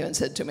 Sam Hewen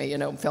said to me,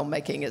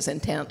 filmmaking is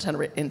intense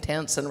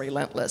and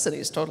relentless, and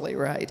he's totally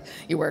right.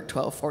 You work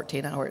 12,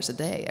 14 hours a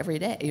day, every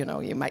day.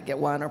 You might get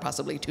 1 or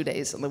possibly 2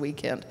 days on the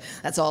weekend.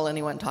 That's all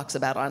anyone talks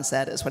about on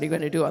set is, what are you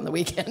going to do on the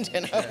weekend,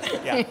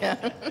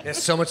 Yeah.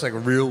 It's so much like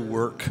real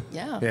work.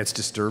 Yeah. Yeah, it's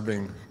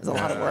disturbing. It's a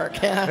lot of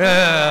work,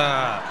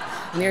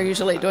 And you're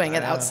usually doing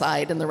it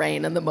outside in the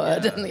rain and the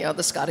mud and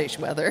the Scottish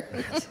weather.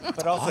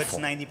 But also it's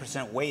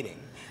 90% waiting.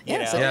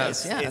 Yes, it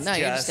is. Yeah, It's no,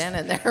 you're just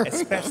standing there.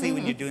 Especially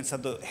when you're doing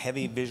some of the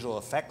heavy visual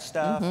effects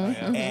stuff,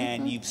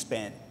 and you've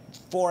spent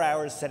 4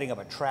 hours setting up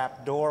a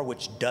trap door,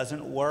 which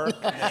doesn't work,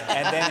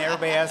 and then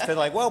everybody has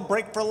to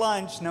break for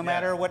lunch, no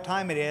matter what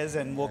time it is,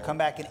 and we'll come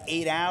back in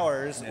 8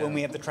 hours when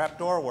we have the trap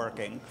door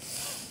working.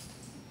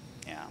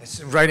 Yeah.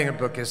 Writing a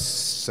book is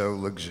so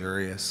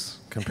luxurious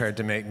compared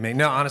to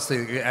no, honestly,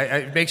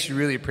 it makes you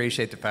really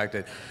appreciate the fact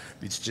that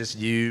it's just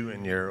you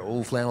and your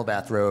old flannel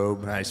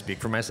bathrobe, I speak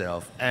for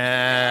myself,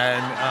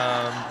 and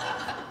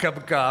a cup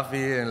of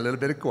coffee and a little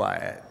bit of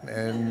quiet,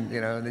 and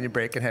then you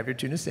break and have your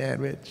tuna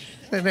sandwich.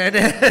 And then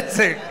it's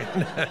great.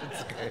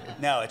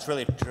 No, it's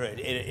really true.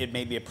 It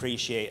made me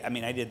appreciate. I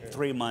mean, I did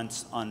 3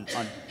 months on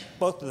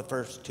both of the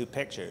first 2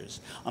 pictures.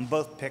 On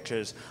both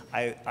pictures,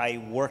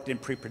 I worked in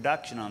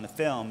pre-production on the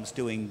films,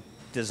 doing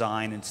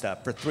design and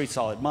stuff for 3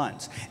 solid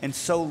months. And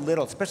so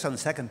little, especially on the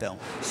second film,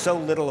 so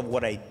little of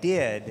what I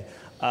did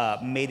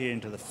made it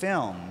into the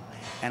film.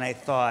 And I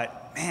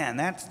thought, man,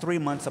 that's 3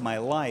 months of my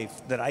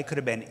life that I could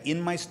have been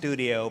in my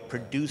studio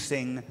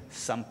producing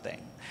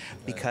something.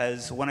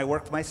 Because when I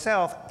work for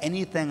myself,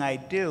 anything I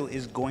do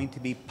is going to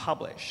be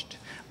published.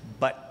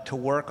 But to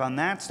work on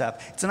that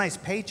stuff, it's a nice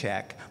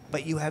paycheck,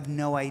 but you have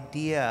no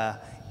idea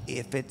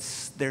if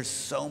there's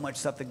so much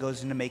stuff that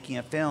goes into making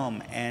a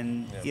film.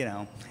 And, you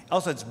know,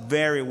 also it's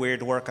very weird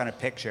to work on a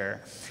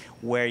picture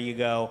where you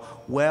go,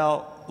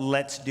 well,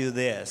 let's do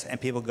this. And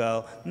people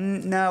go,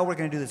 no, we're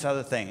going to do this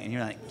other thing. And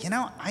you're like, you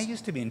know, I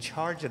used to be in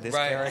charge of this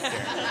character.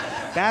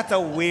 That's a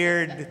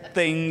weird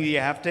thing you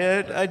have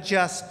to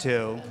adjust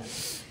to.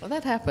 Well,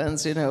 that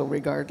happens, you know,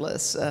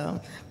 regardless.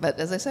 But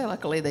as I say,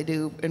 luckily they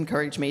do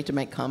encourage me to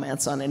make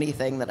comments on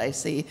anything that I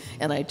see,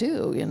 and I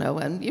do, you know.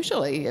 And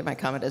usually my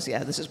comment is,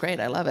 "Yeah, this is great,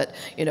 I love it,"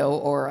 you know.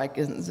 Or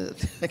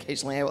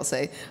occasionally I will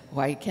say,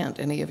 "Why can't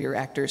any of your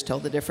actors tell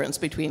the difference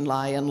between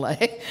lie and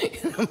lay?"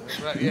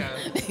 Right, yeah.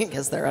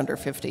 Because they're under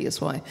 50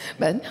 is why.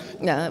 But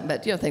you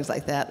know, things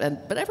like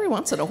that. But every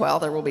once in a while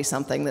there will be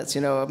something that's,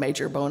 you know, a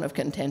major bone of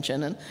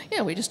contention, and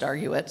yeah, we just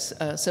argue it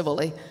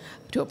civilly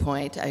to a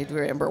point. I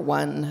remember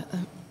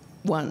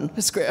one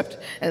script,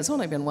 and it's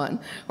only been one,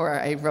 where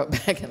I wrote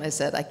back and I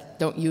said, I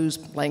don't use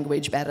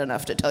language bad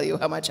enough to tell you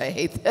how much I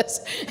hate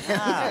this.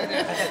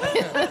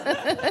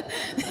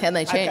 And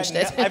they changed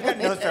it. I've got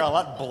notes that are a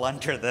lot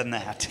blunter than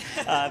that.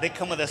 They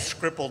come with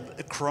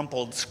a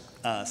crumpled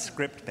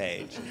script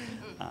page.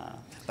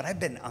 But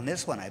on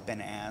this one, I've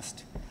been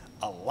asked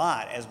a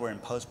lot, as we're in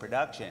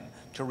post-production,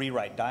 to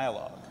rewrite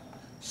dialogue.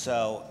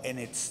 So, and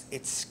it's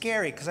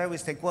scary because I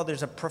always think, well,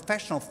 there's a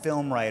professional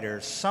film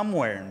writer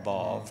somewhere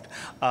involved.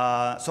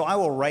 So I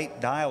will write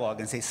dialogue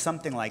and say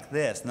something like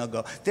this, and they'll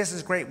go, this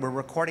is great, we're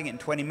recording it in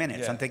 20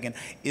 minutes. I'm thinking,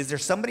 is there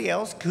somebody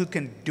else who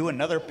can do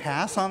another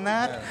pass on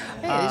that?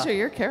 Hey, these are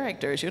your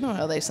characters, you know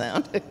how they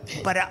sound.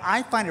 But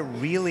I find it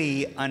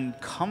really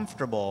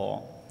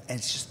uncomfortable, and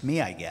it's just me,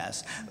 I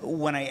guess,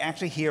 when I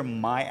actually hear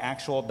my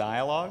actual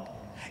dialogue.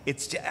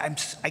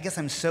 I guess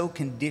I'm so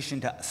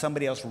conditioned to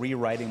somebody else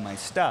rewriting my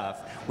stuff,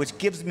 which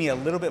gives me a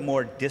little bit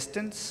more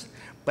distance.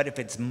 But if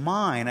it's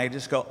mine, I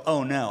just go,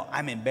 oh no,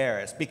 I'm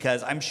embarrassed,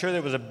 because I'm sure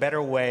there was a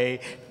better way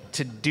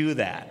to do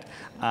that.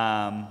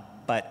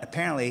 But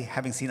apparently,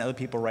 having seen other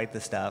people write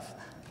the stuff,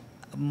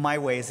 my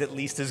way is at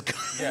least as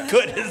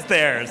good as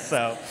theirs.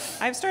 So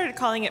I've started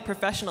calling it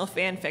professional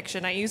fan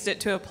fiction. I used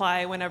it to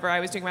apply whenever I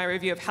was doing my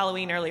review of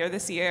Halloween earlier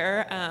this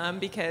year,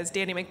 because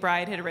Danny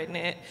McBride had written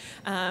it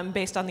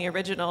based on the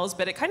originals.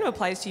 But it kind of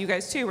applies to you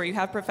guys too, where you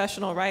have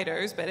professional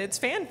writers, but it's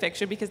fan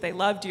fiction because they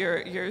loved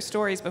your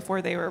stories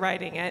before they were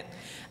writing it.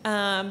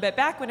 But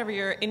back whenever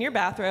you're in your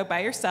bathrobe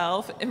by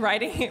yourself and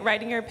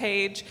writing your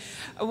page,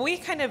 we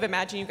kind of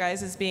imagine you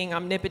guys as being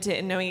omnipotent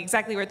and knowing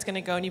exactly where it's going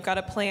to go, and you've got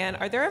a plan.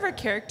 Are there ever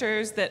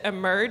characters that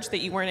emerge that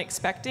you weren't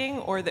expecting,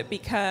 or that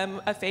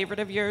become a favorite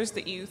of yours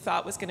that you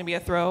thought was going to be a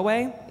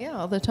throwaway? Yeah,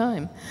 all the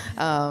time.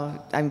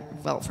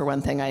 Well, for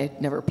one thing, I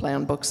never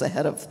plan books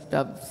ahead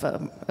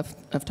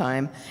of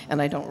time,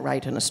 and I don't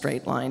write in a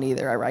straight line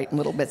either. I write in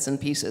little bits and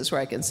pieces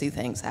where I can see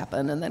things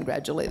happen, and then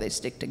gradually they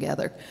stick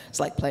together. It's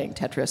like playing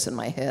Tetris in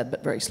my head,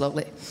 but very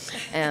slowly.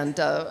 And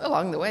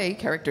along the way,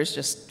 characters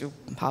just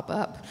pop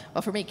up.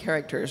 Well, for me,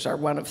 characters are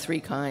one of three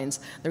kinds.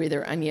 They're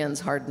either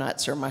onions, hard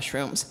nuts, or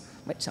mushrooms,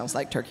 which sounds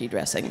like turkey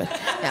dressing, but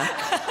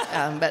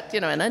yeah. But, you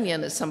know, an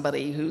onion is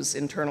somebody whose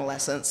internal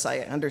essence I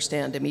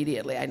understand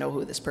immediately. I know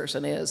who this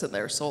person is and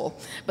their soul.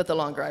 But the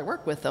longer I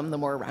work with them, the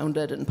more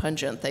rounded and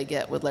pungent they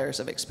get with layers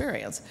of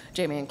experience.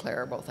 Jamie and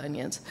Claire are both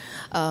onions.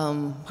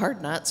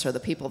 Hard nuts are the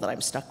people that I'm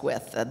stuck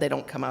with. They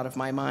don't come out of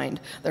my mind.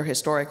 They're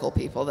historical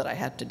people that I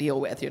had to deal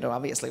with. You know,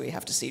 obviously we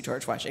have to see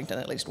George Washington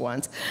at least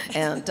once.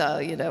 And,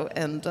 you know,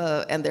 and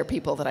they're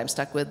people that I'm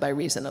stuck with by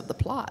reason of the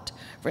plot.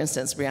 For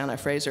instance, Brianna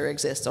Fraser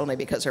exists only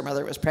because her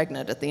mother was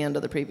pregnant at the end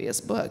of the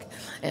previous book.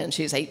 And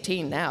she's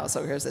 18 now,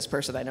 so here's this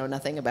person I know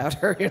nothing about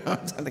her. You know,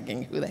 I'm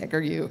thinking, who the heck are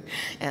you?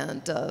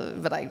 And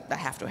but I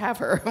have to have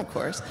her, of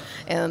course.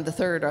 And the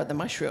third are the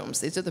mushrooms.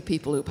 These are the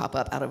people who pop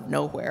up out of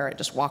nowhere and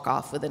just walk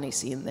off with any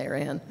scene they're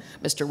in.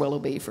 Mr.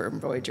 Willoughby from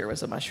Voyager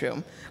was a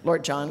mushroom.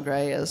 Lord John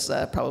Grey is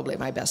probably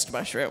my best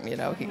mushroom. You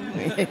know,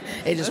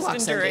 he just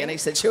walks into any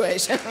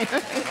situation.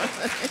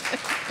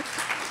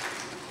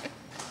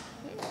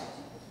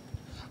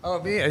 Oh,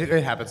 me,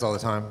 it happens all the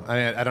time. I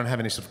mean, I don't have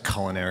any sort of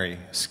culinary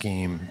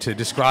scheme to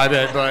describe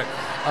it, but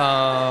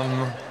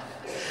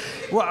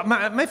well,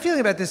 my feeling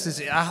about this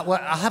is I'll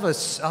have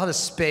a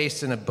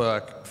space in a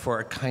book for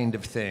a kind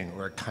of thing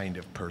or a kind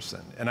of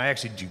person, and I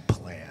actually do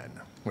plan,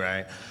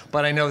 right?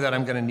 But I know that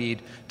I'm going to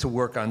need to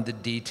work on the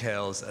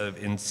details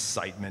of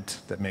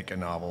incitement that make a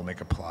novel,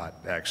 make a plot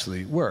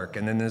actually work.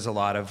 And then there's a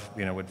lot of,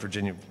 you know, what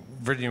Virginia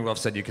Woolf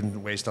said, you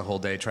can waste a whole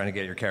day trying to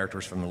get your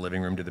characters from the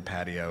living room to the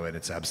patio, and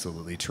it's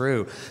absolutely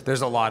true.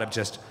 There's a lot of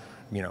just,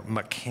 you know,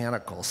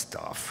 mechanical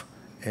stuff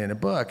in a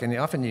book, and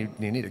often you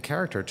need a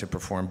character to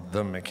perform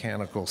the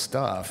mechanical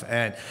stuff,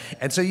 and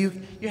so you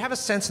have a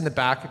sense in the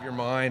back of your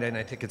mind, and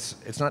I think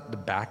it's not the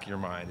back of your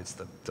mind, it's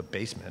the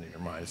basement of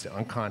your mind, it's the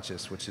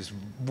unconscious, which is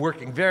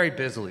working very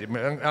busily. I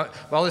mean,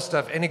 all this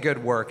stuff, any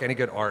good work, any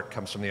good art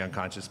comes from the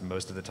unconscious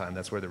most of the time.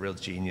 That's where the real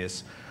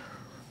genius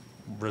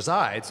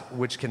resides,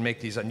 which can make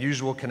these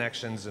unusual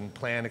connections and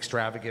plan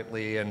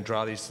extravagantly and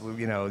draw these,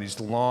 these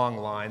long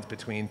lines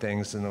between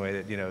things in the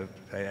way that,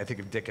 I think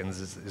of Dickens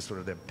as sort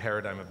of the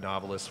paradigm of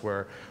novelists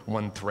where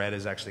one thread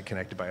is actually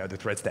connected by other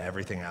threads to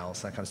everything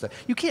else, that kind of stuff.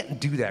 You can't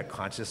do that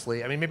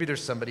consciously. I mean, maybe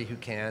there's somebody who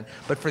can,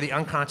 but for the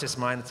unconscious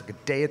mind, it's like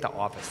a day at the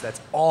office.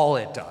 That's all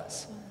it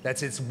does.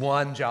 That's its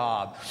one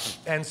job.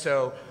 And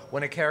so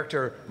when a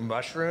character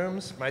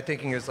mushrooms, my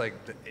thinking is like,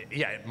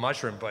 yeah, it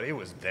mushroomed, but it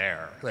was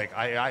there. Like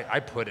I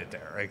put it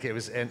there. Like it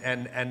was,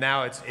 and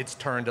now it's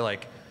turned to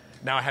like,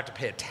 now I have to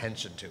pay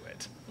attention to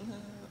it,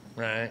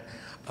 right?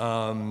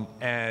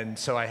 And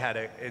so I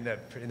had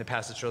in the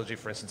Passage trilogy,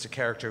 for instance, a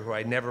character who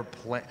I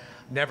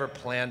never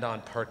planned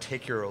on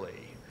particularly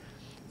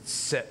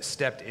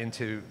stepped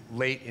into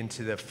late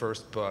into the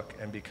first book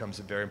and becomes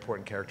a very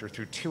important character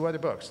through two other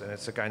books, and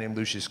it's a guy named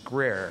Lucius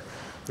Greer,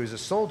 who's a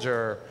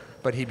soldier,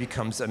 but he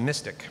becomes a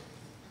mystic.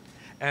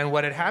 And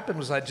what had happened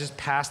was I just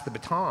passed the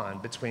baton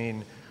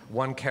between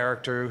one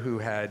character who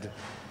had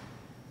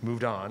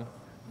moved on,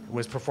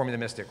 was performing the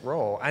mystic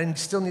role, and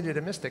still needed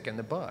a mystic in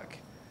the book,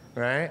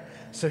 right?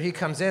 So he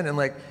comes in and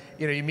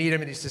you meet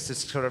him and he's just this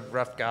sort of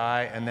rough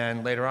guy, and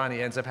then later on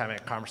he ends up having a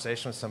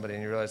conversation with somebody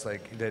and you realize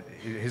that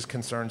his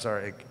concerns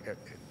are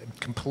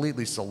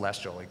completely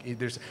celestial. Like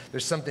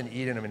there's something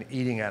eating him and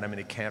eating at him and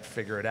he can't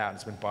figure it out.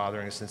 It's been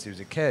bothering him since he was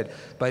a kid.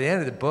 By the end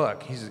of the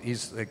book,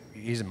 he's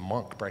a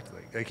monk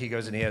practically. Like he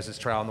goes and he has his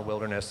trial in the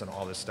wilderness and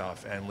all this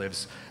stuff and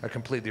lives a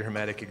completely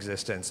hermetic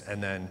existence,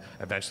 and then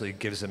eventually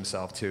gives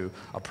himself to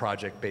a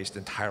project based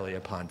entirely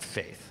upon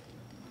faith.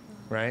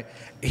 Right?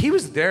 He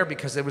was there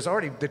because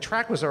the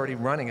track was already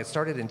running. It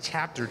started in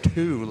chapter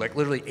 2, like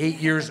literally 8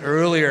 years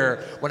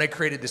earlier, when I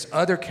created this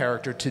other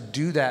character to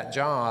do that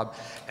job,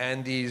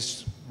 and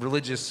these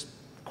religious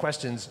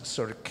questions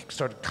sort of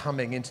started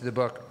coming into the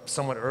book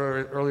somewhat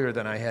earlier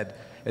than I had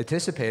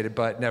anticipated,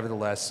 but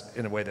nevertheless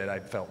in a way that I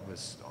felt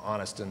was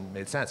honest and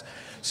made sense.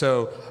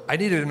 So I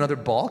needed another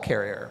ball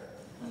carrier.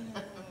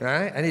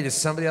 Right? I needed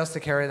somebody else to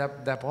carry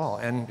that ball,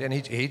 and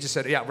he just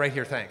said, yeah, right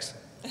here, thanks.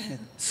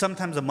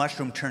 Sometimes a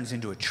mushroom turns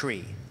into a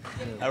tree.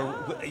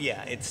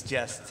 Yeah, it's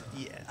just,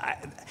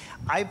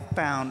 I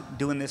found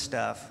doing this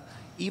stuff,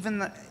 at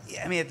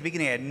the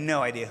beginning I had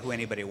no idea who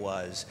anybody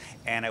was,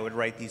 and I would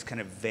write these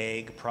kind of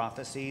vague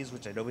prophecies,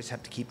 which I'd always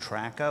have to keep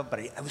track of, but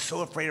I was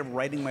so afraid of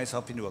writing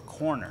myself into a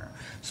corner.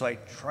 So I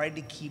tried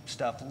to keep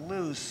stuff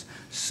loose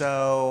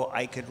so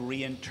I could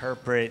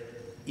reinterpret,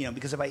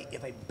 because if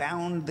I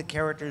bound the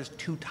characters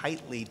too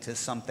tightly to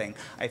something,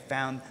 I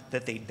found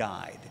that they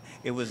died.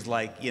 It was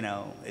like,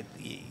 I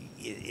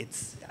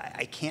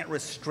can't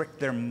restrict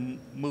their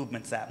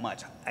movements that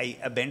much. I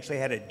eventually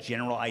had a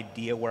general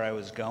idea where I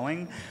was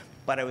going,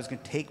 but I was going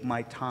to take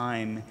my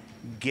time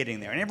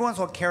getting there. And every once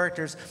in a while,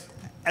 characters,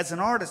 as an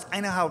artist,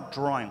 I know how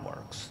drawing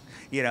works.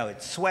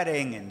 It's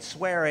sweating and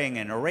swearing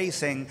and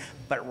erasing,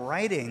 but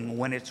writing,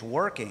 when it's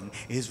working,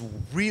 is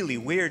really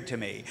weird to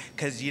me,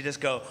 because you just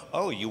go,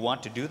 oh, you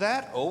want to do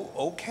that? Oh,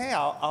 okay,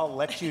 I'll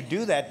let you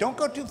do that. Don't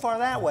go too far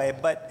that way,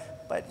 but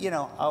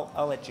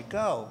I'll let you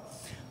go.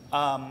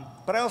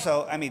 But I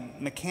also,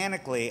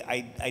 mechanically,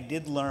 I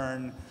did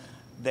learn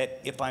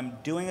that if I'm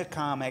doing a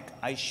comic,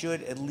 I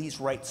should at least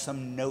write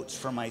some notes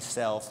for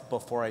myself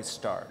before I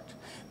start,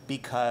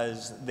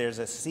 because there's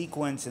a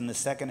sequence in the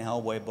second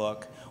Hellboy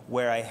book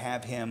where I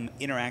have him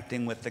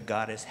interacting with the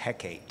goddess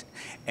Hecate,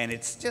 and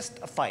it's just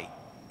a fight.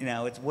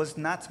 It was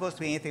not supposed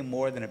to be anything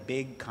more than a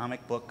big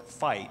comic book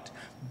fight,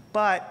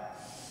 but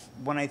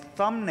when I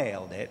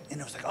thumbnailed it,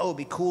 and it was like, oh, it'd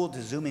be cool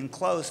to zoom in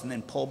close and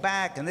then pull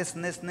back and this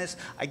and this and this,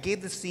 I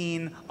gave the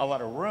scene a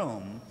lot of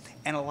room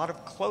and a lot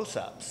of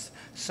close-ups.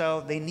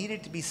 So they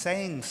needed to be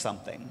saying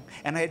something,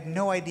 and I had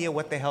no idea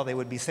what the hell they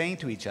would be saying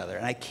to each other.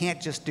 And I can't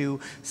just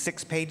do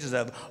 6 pages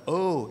of,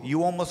 oh,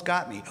 you almost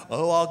got me.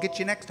 Oh, I'll get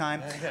you next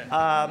time.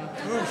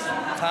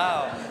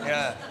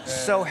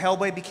 So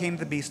Hellboy became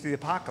the Beast of the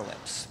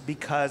Apocalypse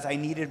because I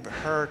needed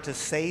her to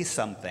say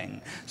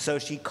something. So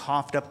she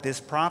coughed up this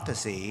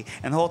prophecy,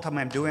 and the whole time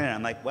I'm doing it,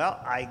 I'm like, well,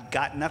 I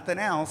got nothing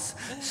else.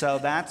 So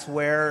that's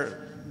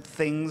where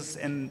things,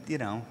 and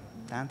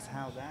that's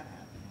how that happened.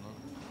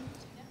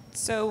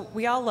 So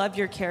we all love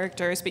your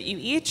characters, but you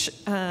each,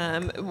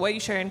 what you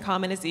share in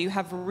common is that you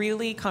have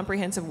really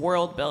comprehensive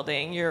world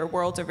building. Your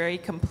worlds are very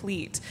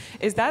complete.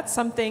 Is that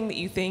something that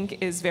you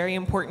think is very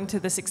important to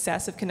the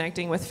success of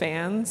connecting with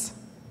fans?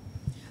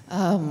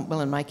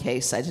 Well, in my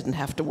case, I didn't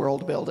have to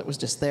world build; it was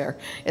just there.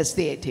 It's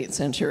the 18th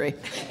century,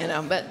 you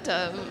know. But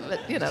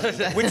you know,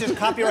 which is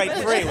copyright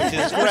free, which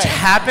is great. Which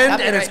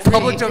happened, and it's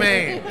public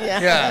domain.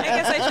 Yeah. I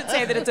guess I should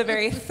say that it's a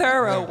very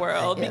thorough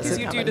world because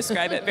you do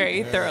describe it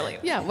very thoroughly.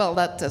 Yeah, well,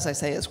 that, as I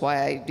say, is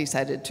why I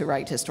decided to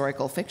write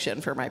historical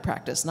fiction for my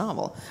practice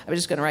novel. I was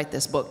just going to write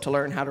this book to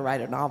learn how to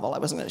write a novel. I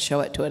wasn't going to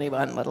show it to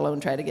anyone, let alone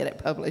try to get it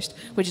published,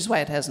 which is why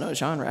it has no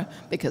genre,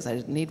 because I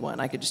didn't need one.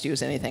 I could just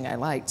use anything I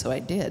liked, so I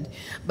did.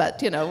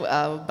 But, you know,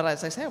 but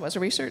as I say, I was a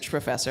research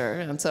professor,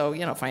 and so,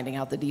 you know, finding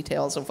out the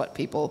details of what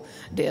people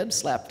did,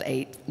 slept,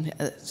 ate,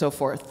 so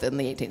forth in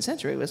the 18th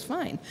century was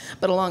fine.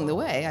 But along the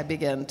way, I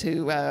began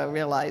to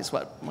realize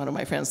what one of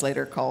my friends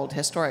later called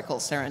historical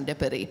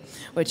serendipity,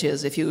 which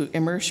is if you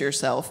immerse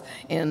yourself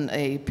in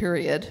a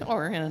period,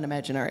 or in an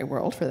imaginary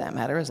world for that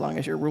matter, as long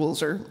as your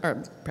rules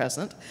are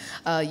present,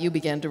 you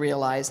begin to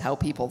realize how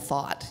people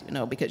thought, you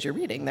know, because you're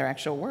reading their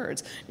actual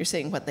words. You're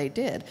seeing what they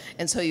did.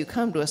 And so you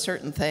come to a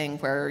certain thing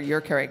where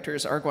your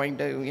characters are going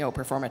to, you know,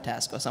 perform a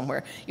task, go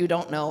somewhere. You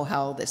don't know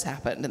how this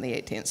happened in the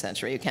 18th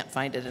century. You can't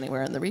find it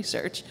anywhere in the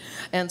research.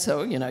 And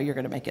so, you know, you're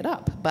going to make it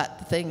up. But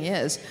the thing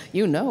is,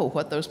 you know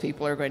what those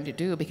people are going to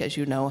do because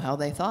you know how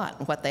they thought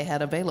and what they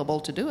had available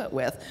to do it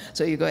with.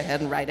 So you go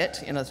ahead and write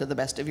it, you know, to the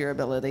best of your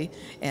ability,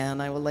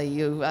 and I will lay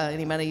you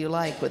any money you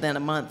like. Within a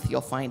month,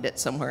 you'll find it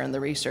somewhere in the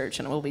research,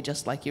 and it will be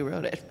just like you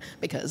wrote it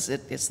because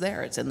it's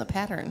there. It's in the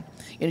pattern.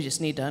 You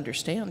just need to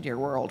understand your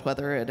world,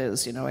 whether it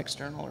is, you know,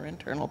 external or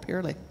internal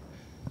purely.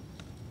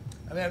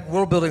 I mean,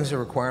 world building is a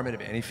requirement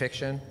of any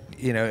fiction.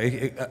 You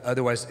know,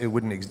 otherwise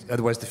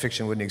the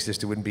fiction wouldn't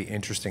exist. It wouldn't be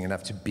interesting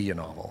enough to be a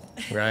novel,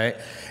 right?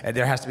 And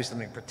there has to be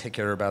something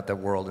particular about that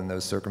world in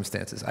those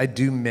circumstances. I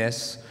do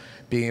miss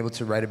being able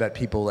to write about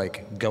people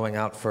like going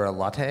out for a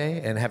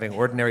latte and having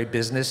ordinary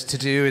business to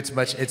do. It's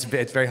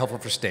very helpful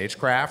for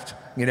stagecraft,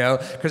 you know,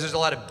 because there's a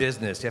lot of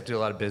business. You have to do a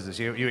lot of business.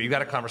 You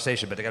got a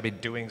conversation, but they got to be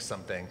doing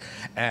something.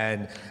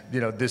 And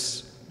you know,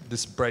 this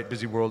bright,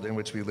 busy world in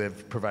which we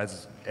live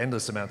provides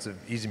endless amounts of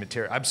easy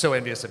material. I'm so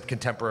envious of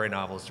contemporary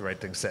novels to write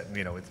things set,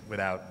 you know,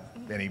 without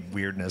any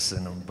weirdness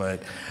in them.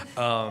 But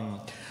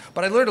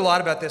I learned a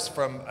lot about this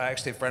from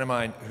actually a friend of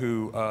mine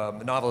who,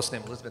 a novelist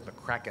named Elizabeth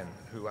McCracken,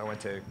 who I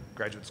went to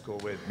graduate school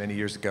with many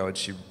years ago, and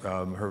she,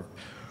 her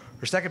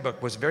second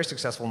book was a very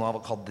successful novel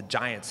called The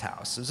Giant's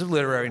House. It was a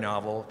literary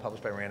novel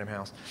published by Random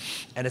House,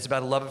 and it's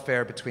about a love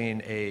affair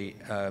between a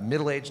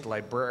middle-aged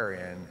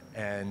librarian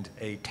and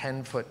a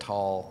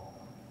 10-foot-tall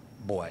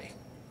boy.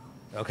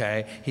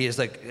 Okay, he is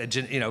like,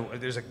 you know,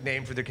 there's a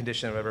name for the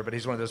condition or whatever, but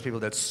he's one of those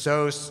people that's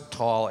so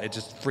tall it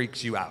just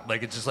freaks you out.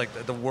 Like, it's just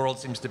like the world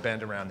seems to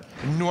bend around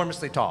him.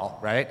 Enormously tall,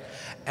 right?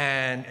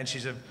 And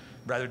she's a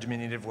rather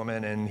diminutive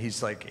woman, and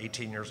he's like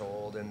 18 years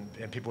old,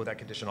 and people with that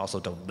condition also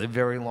don't live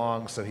very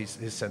long, so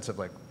his sense of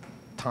like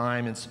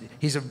time, and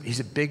he's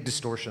a big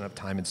distortion of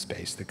time and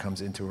space that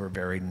comes into her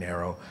very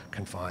narrow,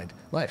 confined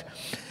life.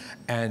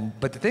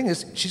 But the thing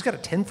is, she's got a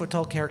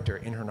 10-foot-tall character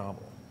in her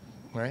novel.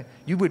 Right?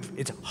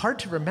 It's hard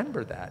to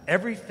remember that.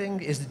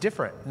 Everything is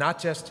different,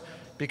 not just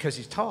because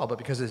he's tall, but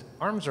because his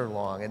arms are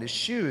long and his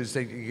shoes,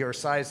 are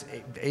size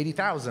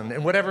 80,000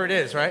 and whatever it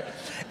is, right?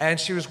 And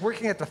she was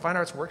working at the Fine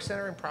Arts Work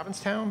Center in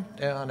Provincetown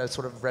on a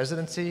sort of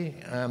residency.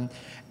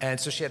 And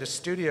so she had a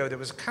studio that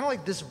was kind of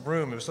like this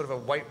room. It was sort of a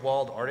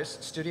white-walled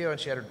artist studio, and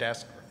she had her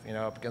desk, you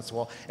know, up against the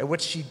wall. And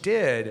what she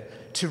did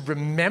to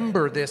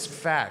remember this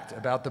fact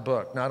about the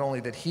book, not only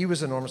that he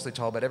was enormously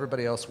tall, but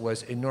everybody else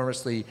was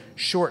enormously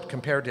short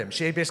compared to him.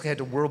 She basically had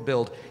to world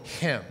build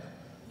him,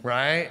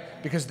 right?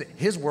 Because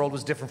his world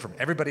was different from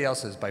everybody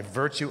else's by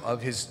virtue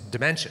of his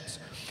dimensions.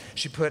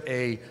 She put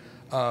a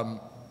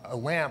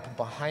lamp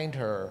behind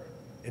her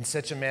in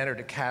such a manner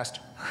to cast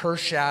her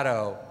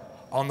shadow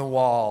on the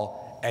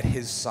wall at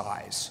his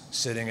size,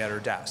 sitting at her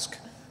desk,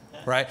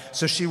 right?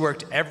 So she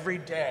worked every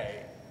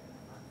day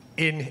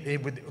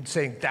with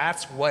saying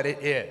that's what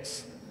it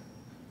is,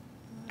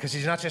 because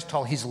he's not just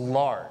tall, he's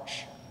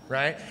large,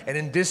 right? And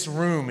in this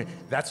room,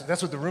 that's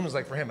what the room is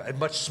like for him, a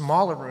much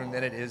smaller room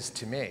than it is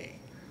to me,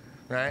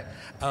 right?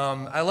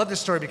 I love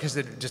this story because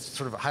it just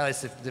sort of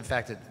highlights the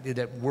fact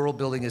that world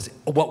building is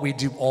what we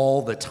do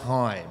all the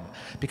time,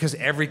 because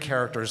every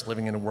character is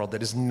living in a world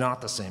that is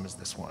not the same as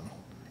this one.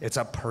 It's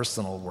a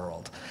personal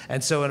world.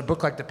 And so in a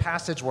book like The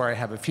Passage, where I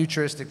have a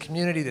futuristic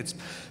community that's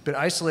been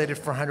isolated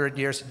for 100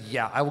 years,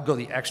 yeah, I will go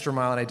the extra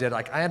mile, and I did.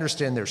 Like, I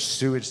understand their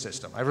sewage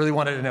system. I really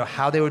wanted to know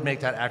how they would make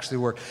that actually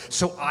work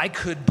so I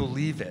could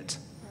believe it.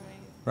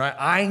 Right?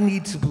 I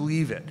need to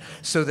believe it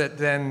so that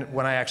then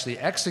when I actually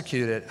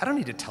execute it, I don't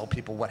need to tell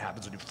people what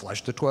happens when you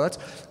flush the toilets,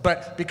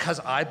 but because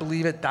I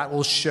believe it, that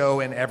will show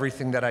in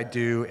everything that I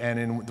do and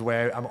in the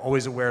way I'm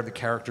always aware of the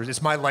characters.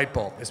 It's my light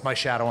bulb. It's my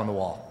shadow on the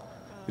wall.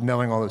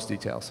 Knowing all those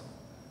details.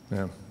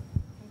 Yeah.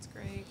 That's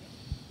great.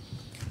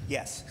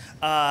 Yes.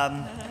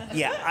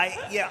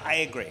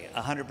 I agree,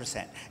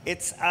 100%.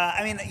 It's,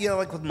 I mean, you know,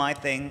 like with my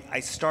thing, I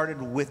started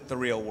with the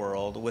real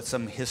world, with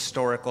some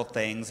historical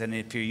things, and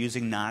if you're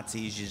using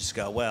Nazis, you just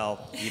go,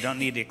 well, you don't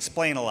need to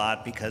explain a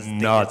lot because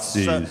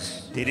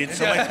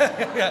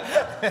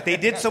they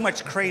did so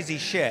much crazy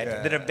shit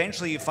that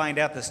eventually you find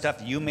out the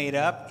stuff you made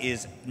up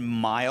is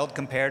mild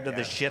compared to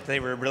the shit they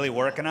were really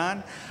working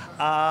on.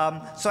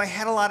 So I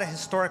had a lot of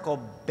historical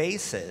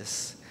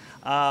basis.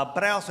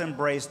 But I also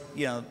embraced,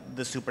 you know,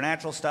 the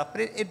supernatural stuff.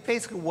 But it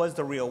basically was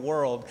the real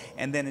world.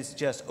 And then it's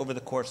just over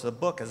the course of the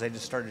book, as I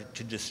just started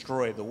to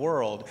destroy the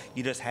world,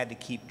 you just had to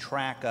keep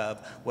track of,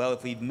 well,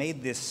 if we've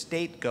made this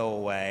state go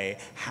away,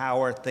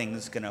 how are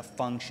things going to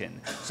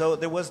function? So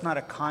there was not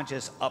a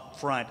conscious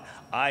upfront,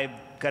 I've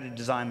got to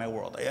design my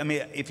world. I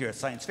mean, if you're a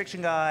science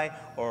fiction guy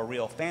or a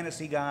real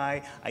fantasy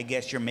guy, I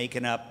guess you're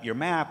making up your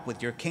map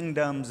with your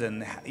kingdoms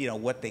and, you know,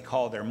 what they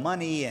call their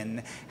money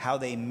and how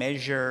they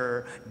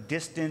measure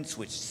distance,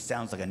 which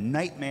sounds like a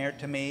nightmare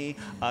to me.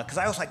 Because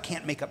I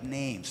can't make up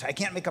names. I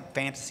can't make up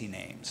fantasy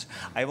names.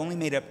 I've only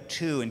made up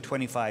 2 in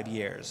 25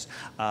 years,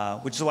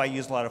 which is why I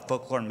use a lot of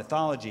folklore and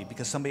mythology,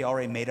 because somebody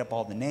already made up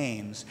all the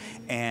names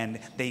and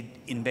they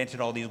invented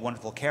all these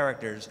wonderful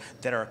characters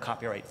that are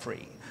copyright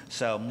free.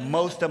 So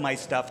most of my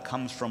stuff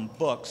comes from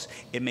books.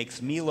 It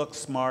makes me look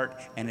smart,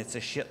 and it's a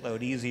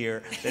shitload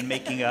easier than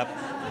making up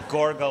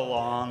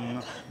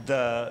Gorgalong,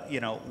 the,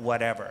 you know,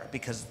 whatever,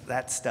 because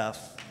that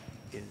stuff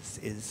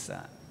is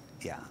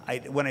yeah.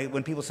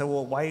 When people say,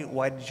 well,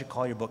 why did you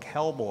call your book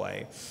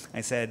Hellboy?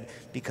 I said,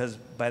 because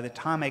by the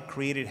time I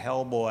created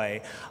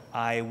Hellboy,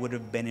 I would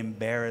have been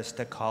embarrassed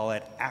to call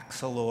it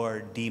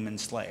Axelor Demon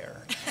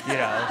Slayer. You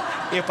know,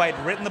 if I'd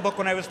written the book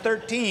when I was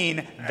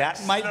 13,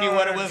 that might be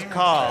what it was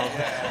called.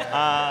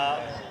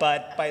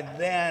 But by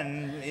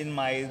then, in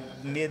my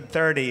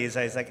mid-30s,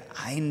 I was like,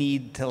 I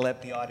need to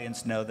let the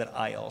audience know that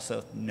I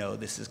also know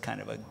this is kind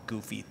of a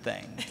goofy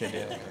thing to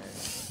do.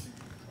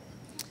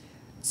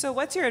 So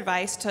what's your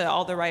advice to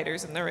all the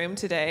writers in the room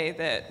today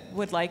that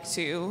would like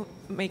to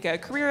make a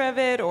career of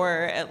it, or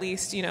at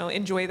least, you know,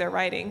 enjoy their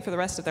writing for the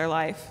rest of their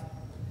life?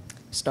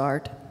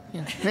 Start.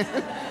 Yeah.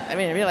 I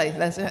mean, really,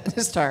 that's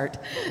it. Start.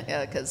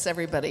 Because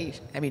everybody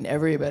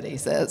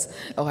says,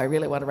 oh, I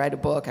really want to write a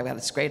book. I've got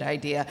this great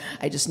idea.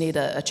 I just need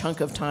a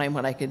chunk of time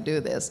when I can do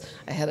this.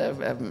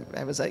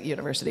 I was a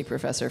university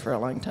professor for a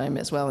long time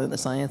as well in the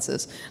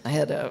sciences. I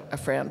had a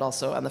friend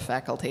also on the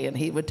faculty, and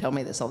he would tell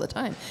me this all the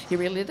time. He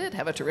really did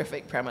have a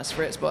terrific premise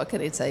for his book,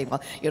 and he'd say,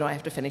 well, you know, I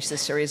have to finish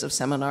this series of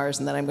seminars,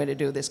 and then I'm going to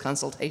do this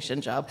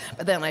consultation job,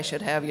 but then I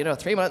should have, you know,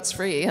 3 months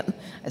free. And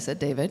I said,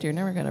 David, you're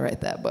never going to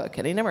write that book.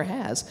 And he never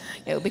has.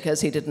 You know,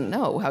 because he didn't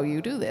know how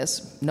you do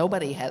this.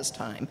 Nobody has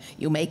time.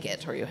 You make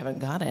it, or you haven't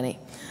got any.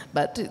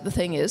 But the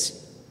thing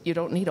is, you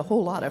don't need a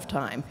whole lot of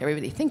time.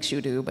 Everybody thinks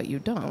you do, but you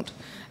don't.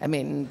 I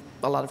mean,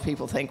 a lot of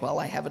people think, well,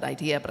 I have an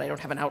idea, but I don't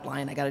have an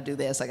outline. I got to do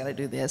this. I got to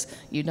do this.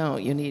 You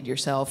don't. You need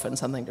yourself and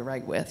something to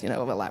write with, you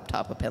know, a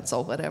laptop, a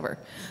pencil, whatever.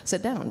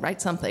 Sit down,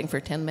 write something for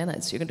 10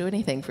 minutes. You can do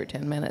anything for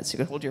 10 minutes. You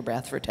can hold your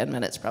breath for 10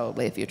 minutes,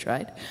 probably, if you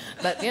tried.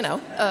 But, you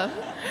know,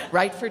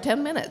 write for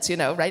 10 minutes, you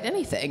know, write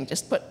anything.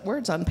 Just put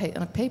words on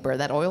paper.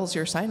 That oils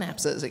your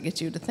synapses. It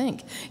gets you to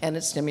think. And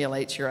it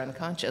stimulates your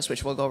unconscious,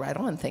 which will go right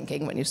on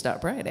thinking when you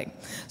stop writing.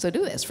 So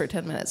do this for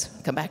 10 minutes.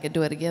 Come back and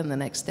do it again the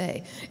next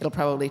day. It'll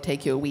probably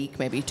take you a week,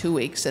 maybe 2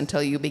 weeks,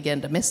 until you begin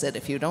to miss it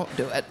if you don't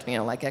do it, you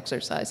know, like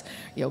exercise,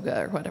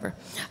 yoga, or whatever.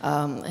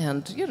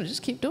 And, you know,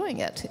 just keep doing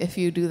it. If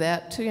you do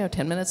that, you know,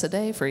 10 minutes a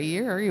day for a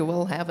year, you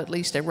will have at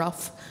least a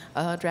rough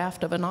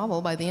draft of a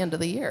novel by the end of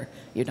the year.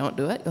 You don't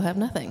do it, you'll have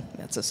nothing.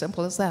 It's as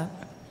simple as that.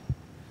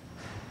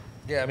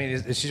 Yeah, I mean,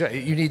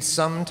 you need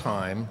some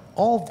time,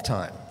 all the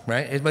time,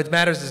 right? What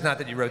matters is not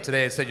that you wrote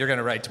today, it's that you're going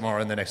to write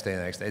tomorrow and the next day and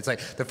the next day. It's like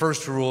the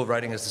first rule of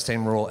writing is the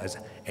same rule as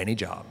any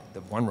job.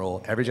 The one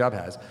rule every job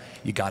has,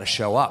 you got to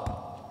show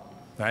up,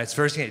 right? It's the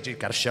first thing you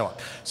got to show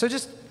up. So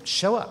just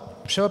show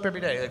up. Show up every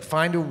day. Like,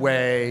 find a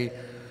way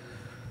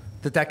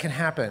that can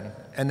happen,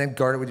 and then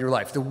guard it with your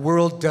life. The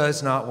world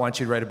does not want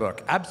you to write a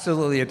book.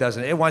 Absolutely it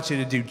doesn't. It wants you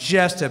to do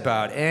just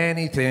about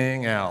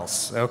anything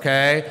else,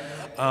 okay?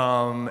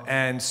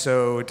 And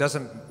so it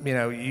doesn't, you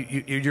know,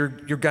 you're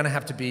going to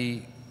have to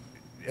be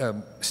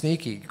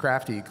sneaky,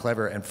 crafty,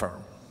 clever, and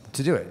firm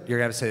to do it. You're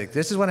going to have to say, like,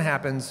 this is when it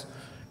happens,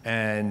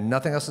 and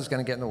nothing else is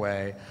going to get in the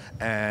way.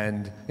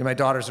 And you know, my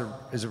daughter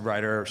is a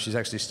writer. She's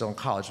actually still in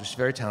college, but she's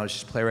very talented.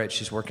 She's a playwright.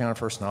 She's working on her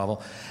first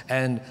novel.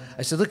 And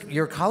I said, look,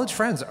 your college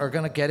friends are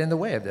going to get in the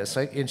way of this.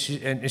 Like, and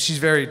she's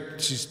very,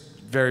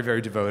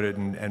 very devoted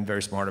and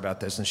very smart about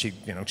this. And she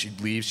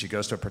leaves. She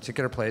goes to a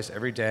particular place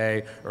every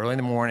day, early in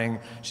the morning.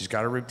 She's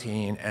got a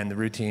routine, and the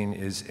routine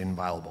is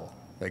inviolable.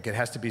 Like, it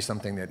has to be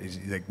something that is,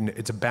 like,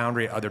 it's a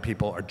boundary other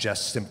people are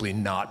just simply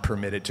not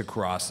permitted to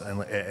cross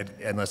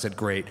unless at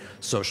great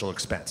social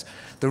expense.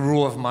 The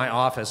rule of my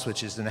office,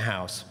 which is in the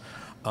house,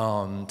 it's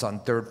on the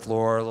 3rd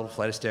floor, a little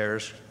flight of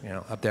stairs, you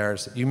know, up there.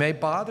 You may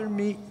bother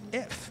me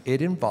if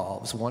it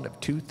involves one of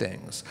 2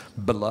 things,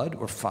 blood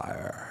or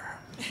fire.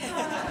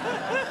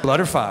 Blood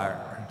or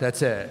fire,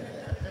 that's it.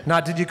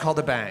 Not did you call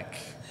the bank.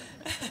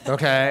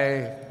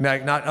 Okay?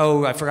 Not,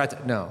 oh, I forgot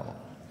to, no.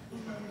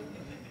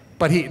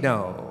 But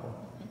no.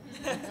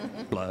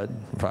 Blood,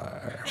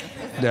 fire.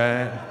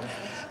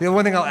 The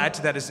one thing I'll add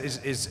to that is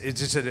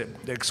just a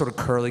sort of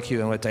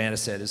curlicue on what Diana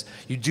said is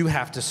you do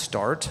have to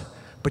start,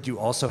 but you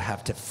also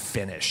have to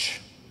finish.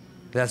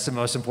 That's the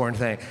most important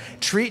thing.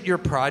 Treat your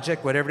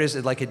project, whatever it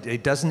is, like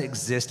it doesn't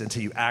exist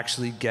until you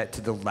actually get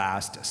to the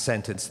last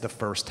sentence the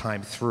first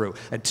time through.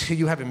 Until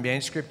you have a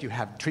manuscript,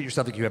 treat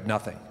yourself like you have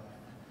nothing.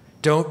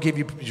 Don't give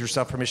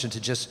yourself permission to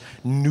just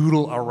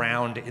noodle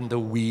around in the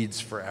weeds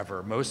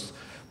forever. Most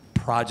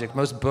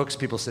books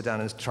people sit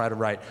down and try to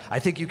write. I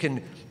think you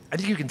can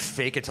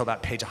fake it till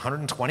about page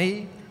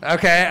 120.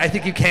 Okay, I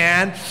think you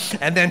can.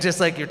 And then just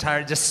like you're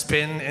tired, just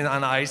spin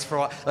on ice for a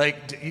while.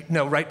 Like,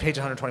 no, write page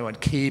 121.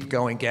 Keep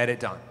going, get it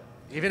done.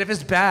 Even if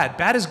it's bad.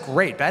 Bad is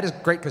great. Bad is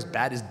great because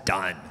bad is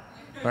done.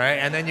 Right?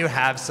 And then you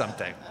have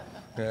something.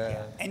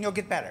 Yeah. And you'll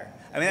get better.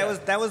 I mean,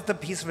 that was the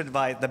piece of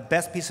advice, the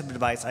best piece of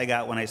advice I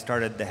got when I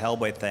started the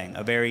Hellboy thing.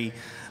 A very,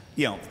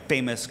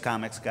 famous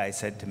comics guy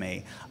said to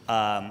me,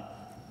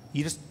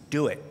 you just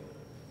do it.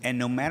 And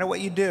no matter what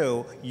you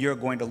do, you're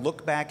going to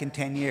look back in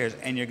 10 years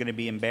and you're going to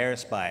be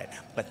embarrassed by it.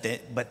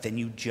 But then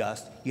you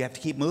have to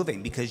keep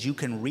moving because you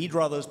can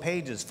redraw those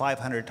pages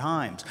 500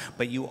 times.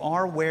 But you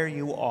are where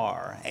you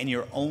are, and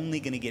you're only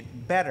going to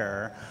get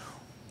better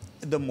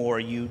the more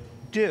you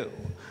do.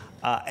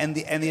 And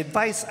the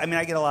advice, I mean,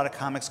 I get a lot of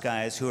comics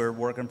guys who are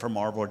working for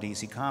Marvel or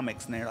DC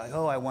Comics, and they're like,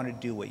 oh, I want to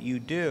do what you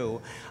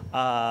do.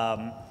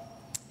 And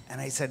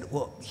I said,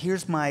 well,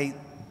 here's my,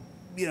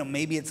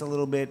 maybe it's a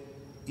little bit,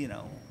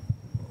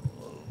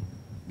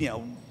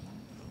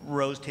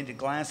 rose-tinted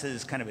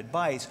glasses kind of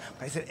advice.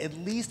 But I said, at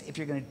least if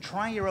you're going to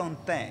try your own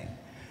thing,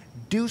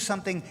 do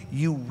something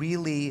you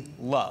really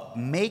love.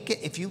 Make it,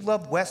 if you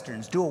love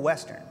Westerns, do a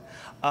Western.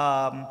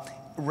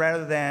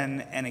 Rather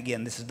than, and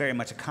again, this is very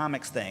much a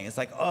comics thing, it's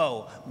like,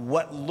 oh,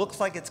 what looks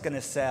like it's going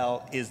to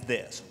sell is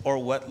this, or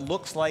what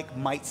looks like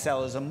might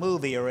sell as a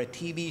movie or a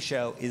TV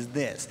show is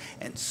this.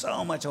 And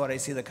so much of what I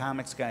see the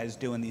comics guys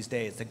doing these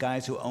days, the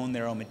guys who own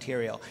their own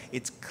material,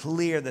 it's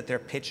clear that they're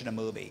pitching a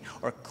movie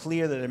or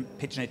clear that they're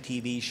pitching a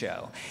TV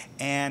show.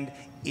 And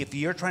if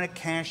you're trying to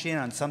cash in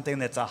on something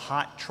that's a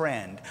hot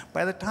trend,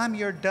 by the time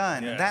you're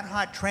done, that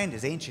hot trend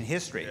is ancient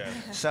history. Yeah.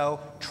 So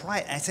try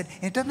it. And I said,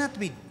 it doesn't have to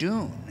be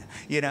Dune,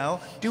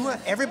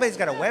 everybody's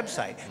got a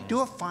website.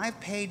 Do a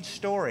 5-page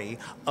story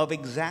of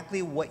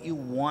exactly what you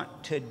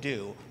want to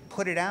do.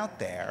 Put it out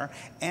there,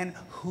 and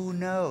who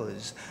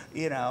knows,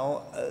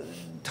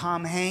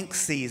 Tom Hanks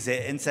sees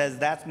it and says,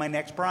 that's my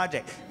next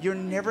project. You're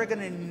never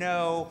gonna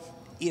know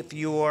if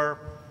your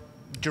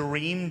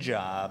dream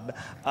job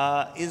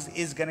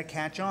is going to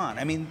catch on.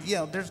 I mean,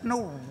 there's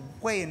no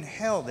way in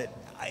hell that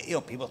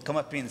people come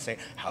up to me and say,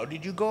 how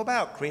did you go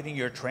about creating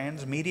your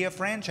transmedia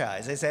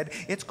franchise? I said,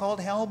 it's called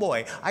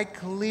Hellboy. I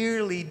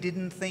clearly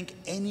didn't think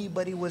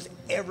anybody was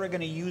ever going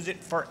to use it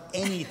for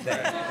anything.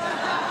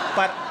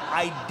 But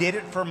I did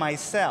it for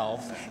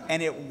myself,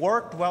 and it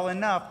worked well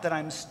enough that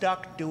I'm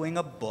stuck doing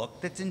a book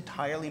that's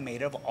entirely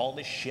made of all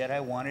the shit I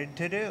wanted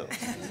to do.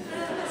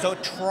 So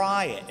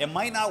try it. It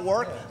might not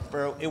work,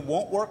 it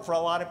won't work for a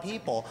lot of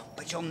people,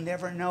 but you'll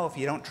never know if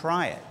you don't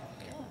try it.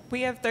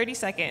 We have 30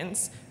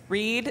 seconds.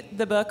 Read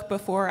the book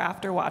before or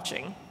after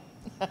watching.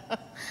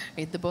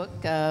 Read the book,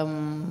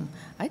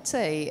 I'd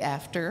say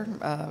after,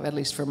 at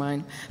least for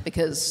mine,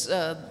 because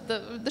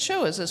the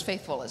show is as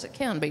faithful as it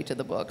can be to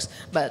the books,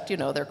 but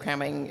they're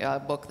cramming a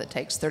book that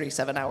takes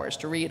 37 hours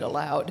to read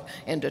aloud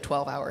into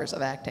 12 hours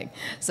of acting.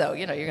 So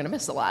you're going to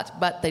miss a lot,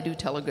 but they do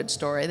tell a good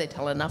story. They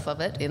tell enough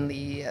of it in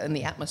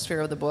the atmosphere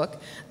of the book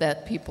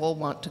that people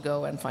want to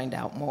go and find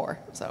out more.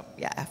 So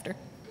yeah, after.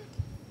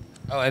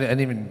 Oh, I've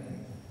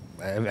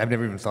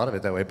never even thought of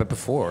it that way, but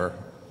before,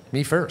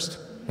 me first.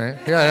 Right?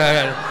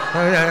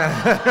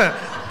 Yeah.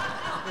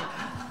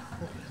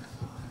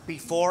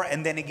 Before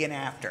and then again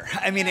after.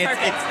 I mean, it's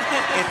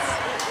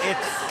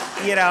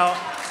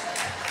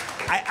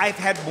I've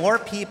had more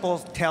people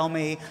tell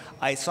me,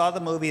 I saw the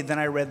movie, then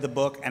I read the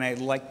book, and I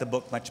liked the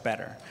book much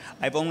better.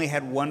 I've only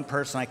had one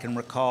person I can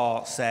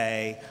recall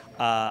say,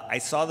 I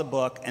saw the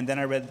book, and then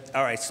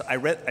I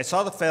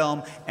saw the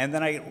film, and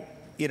then I,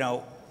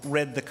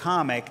 read the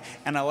comic,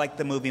 and I like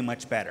the movie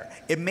much better.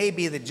 It may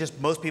be that just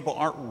most people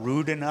aren't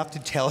rude enough to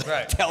tell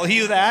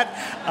you that,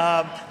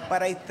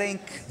 but I think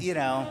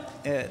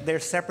they're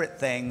separate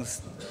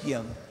things.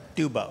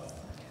 Do both.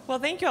 Well,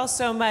 thank you all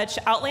so much.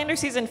 Outlander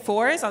Season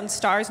 4 is on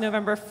Starz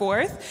November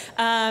 4th.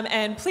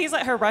 And please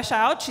let her rush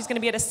out. She's going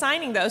to be at a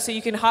signing, though, so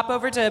you can hop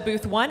over to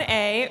booth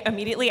 1A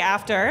immediately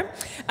after.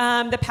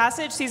 The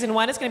Passage Season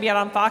 1 is going to be out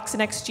on Fox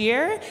next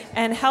year.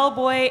 And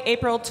Hellboy,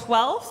 April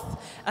 12th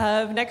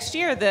of next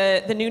year,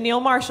 the new Neil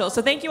Marshall.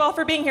 So thank you all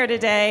for being here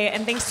today.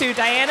 And thanks to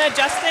Diana,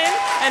 Justin,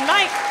 and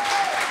Mike.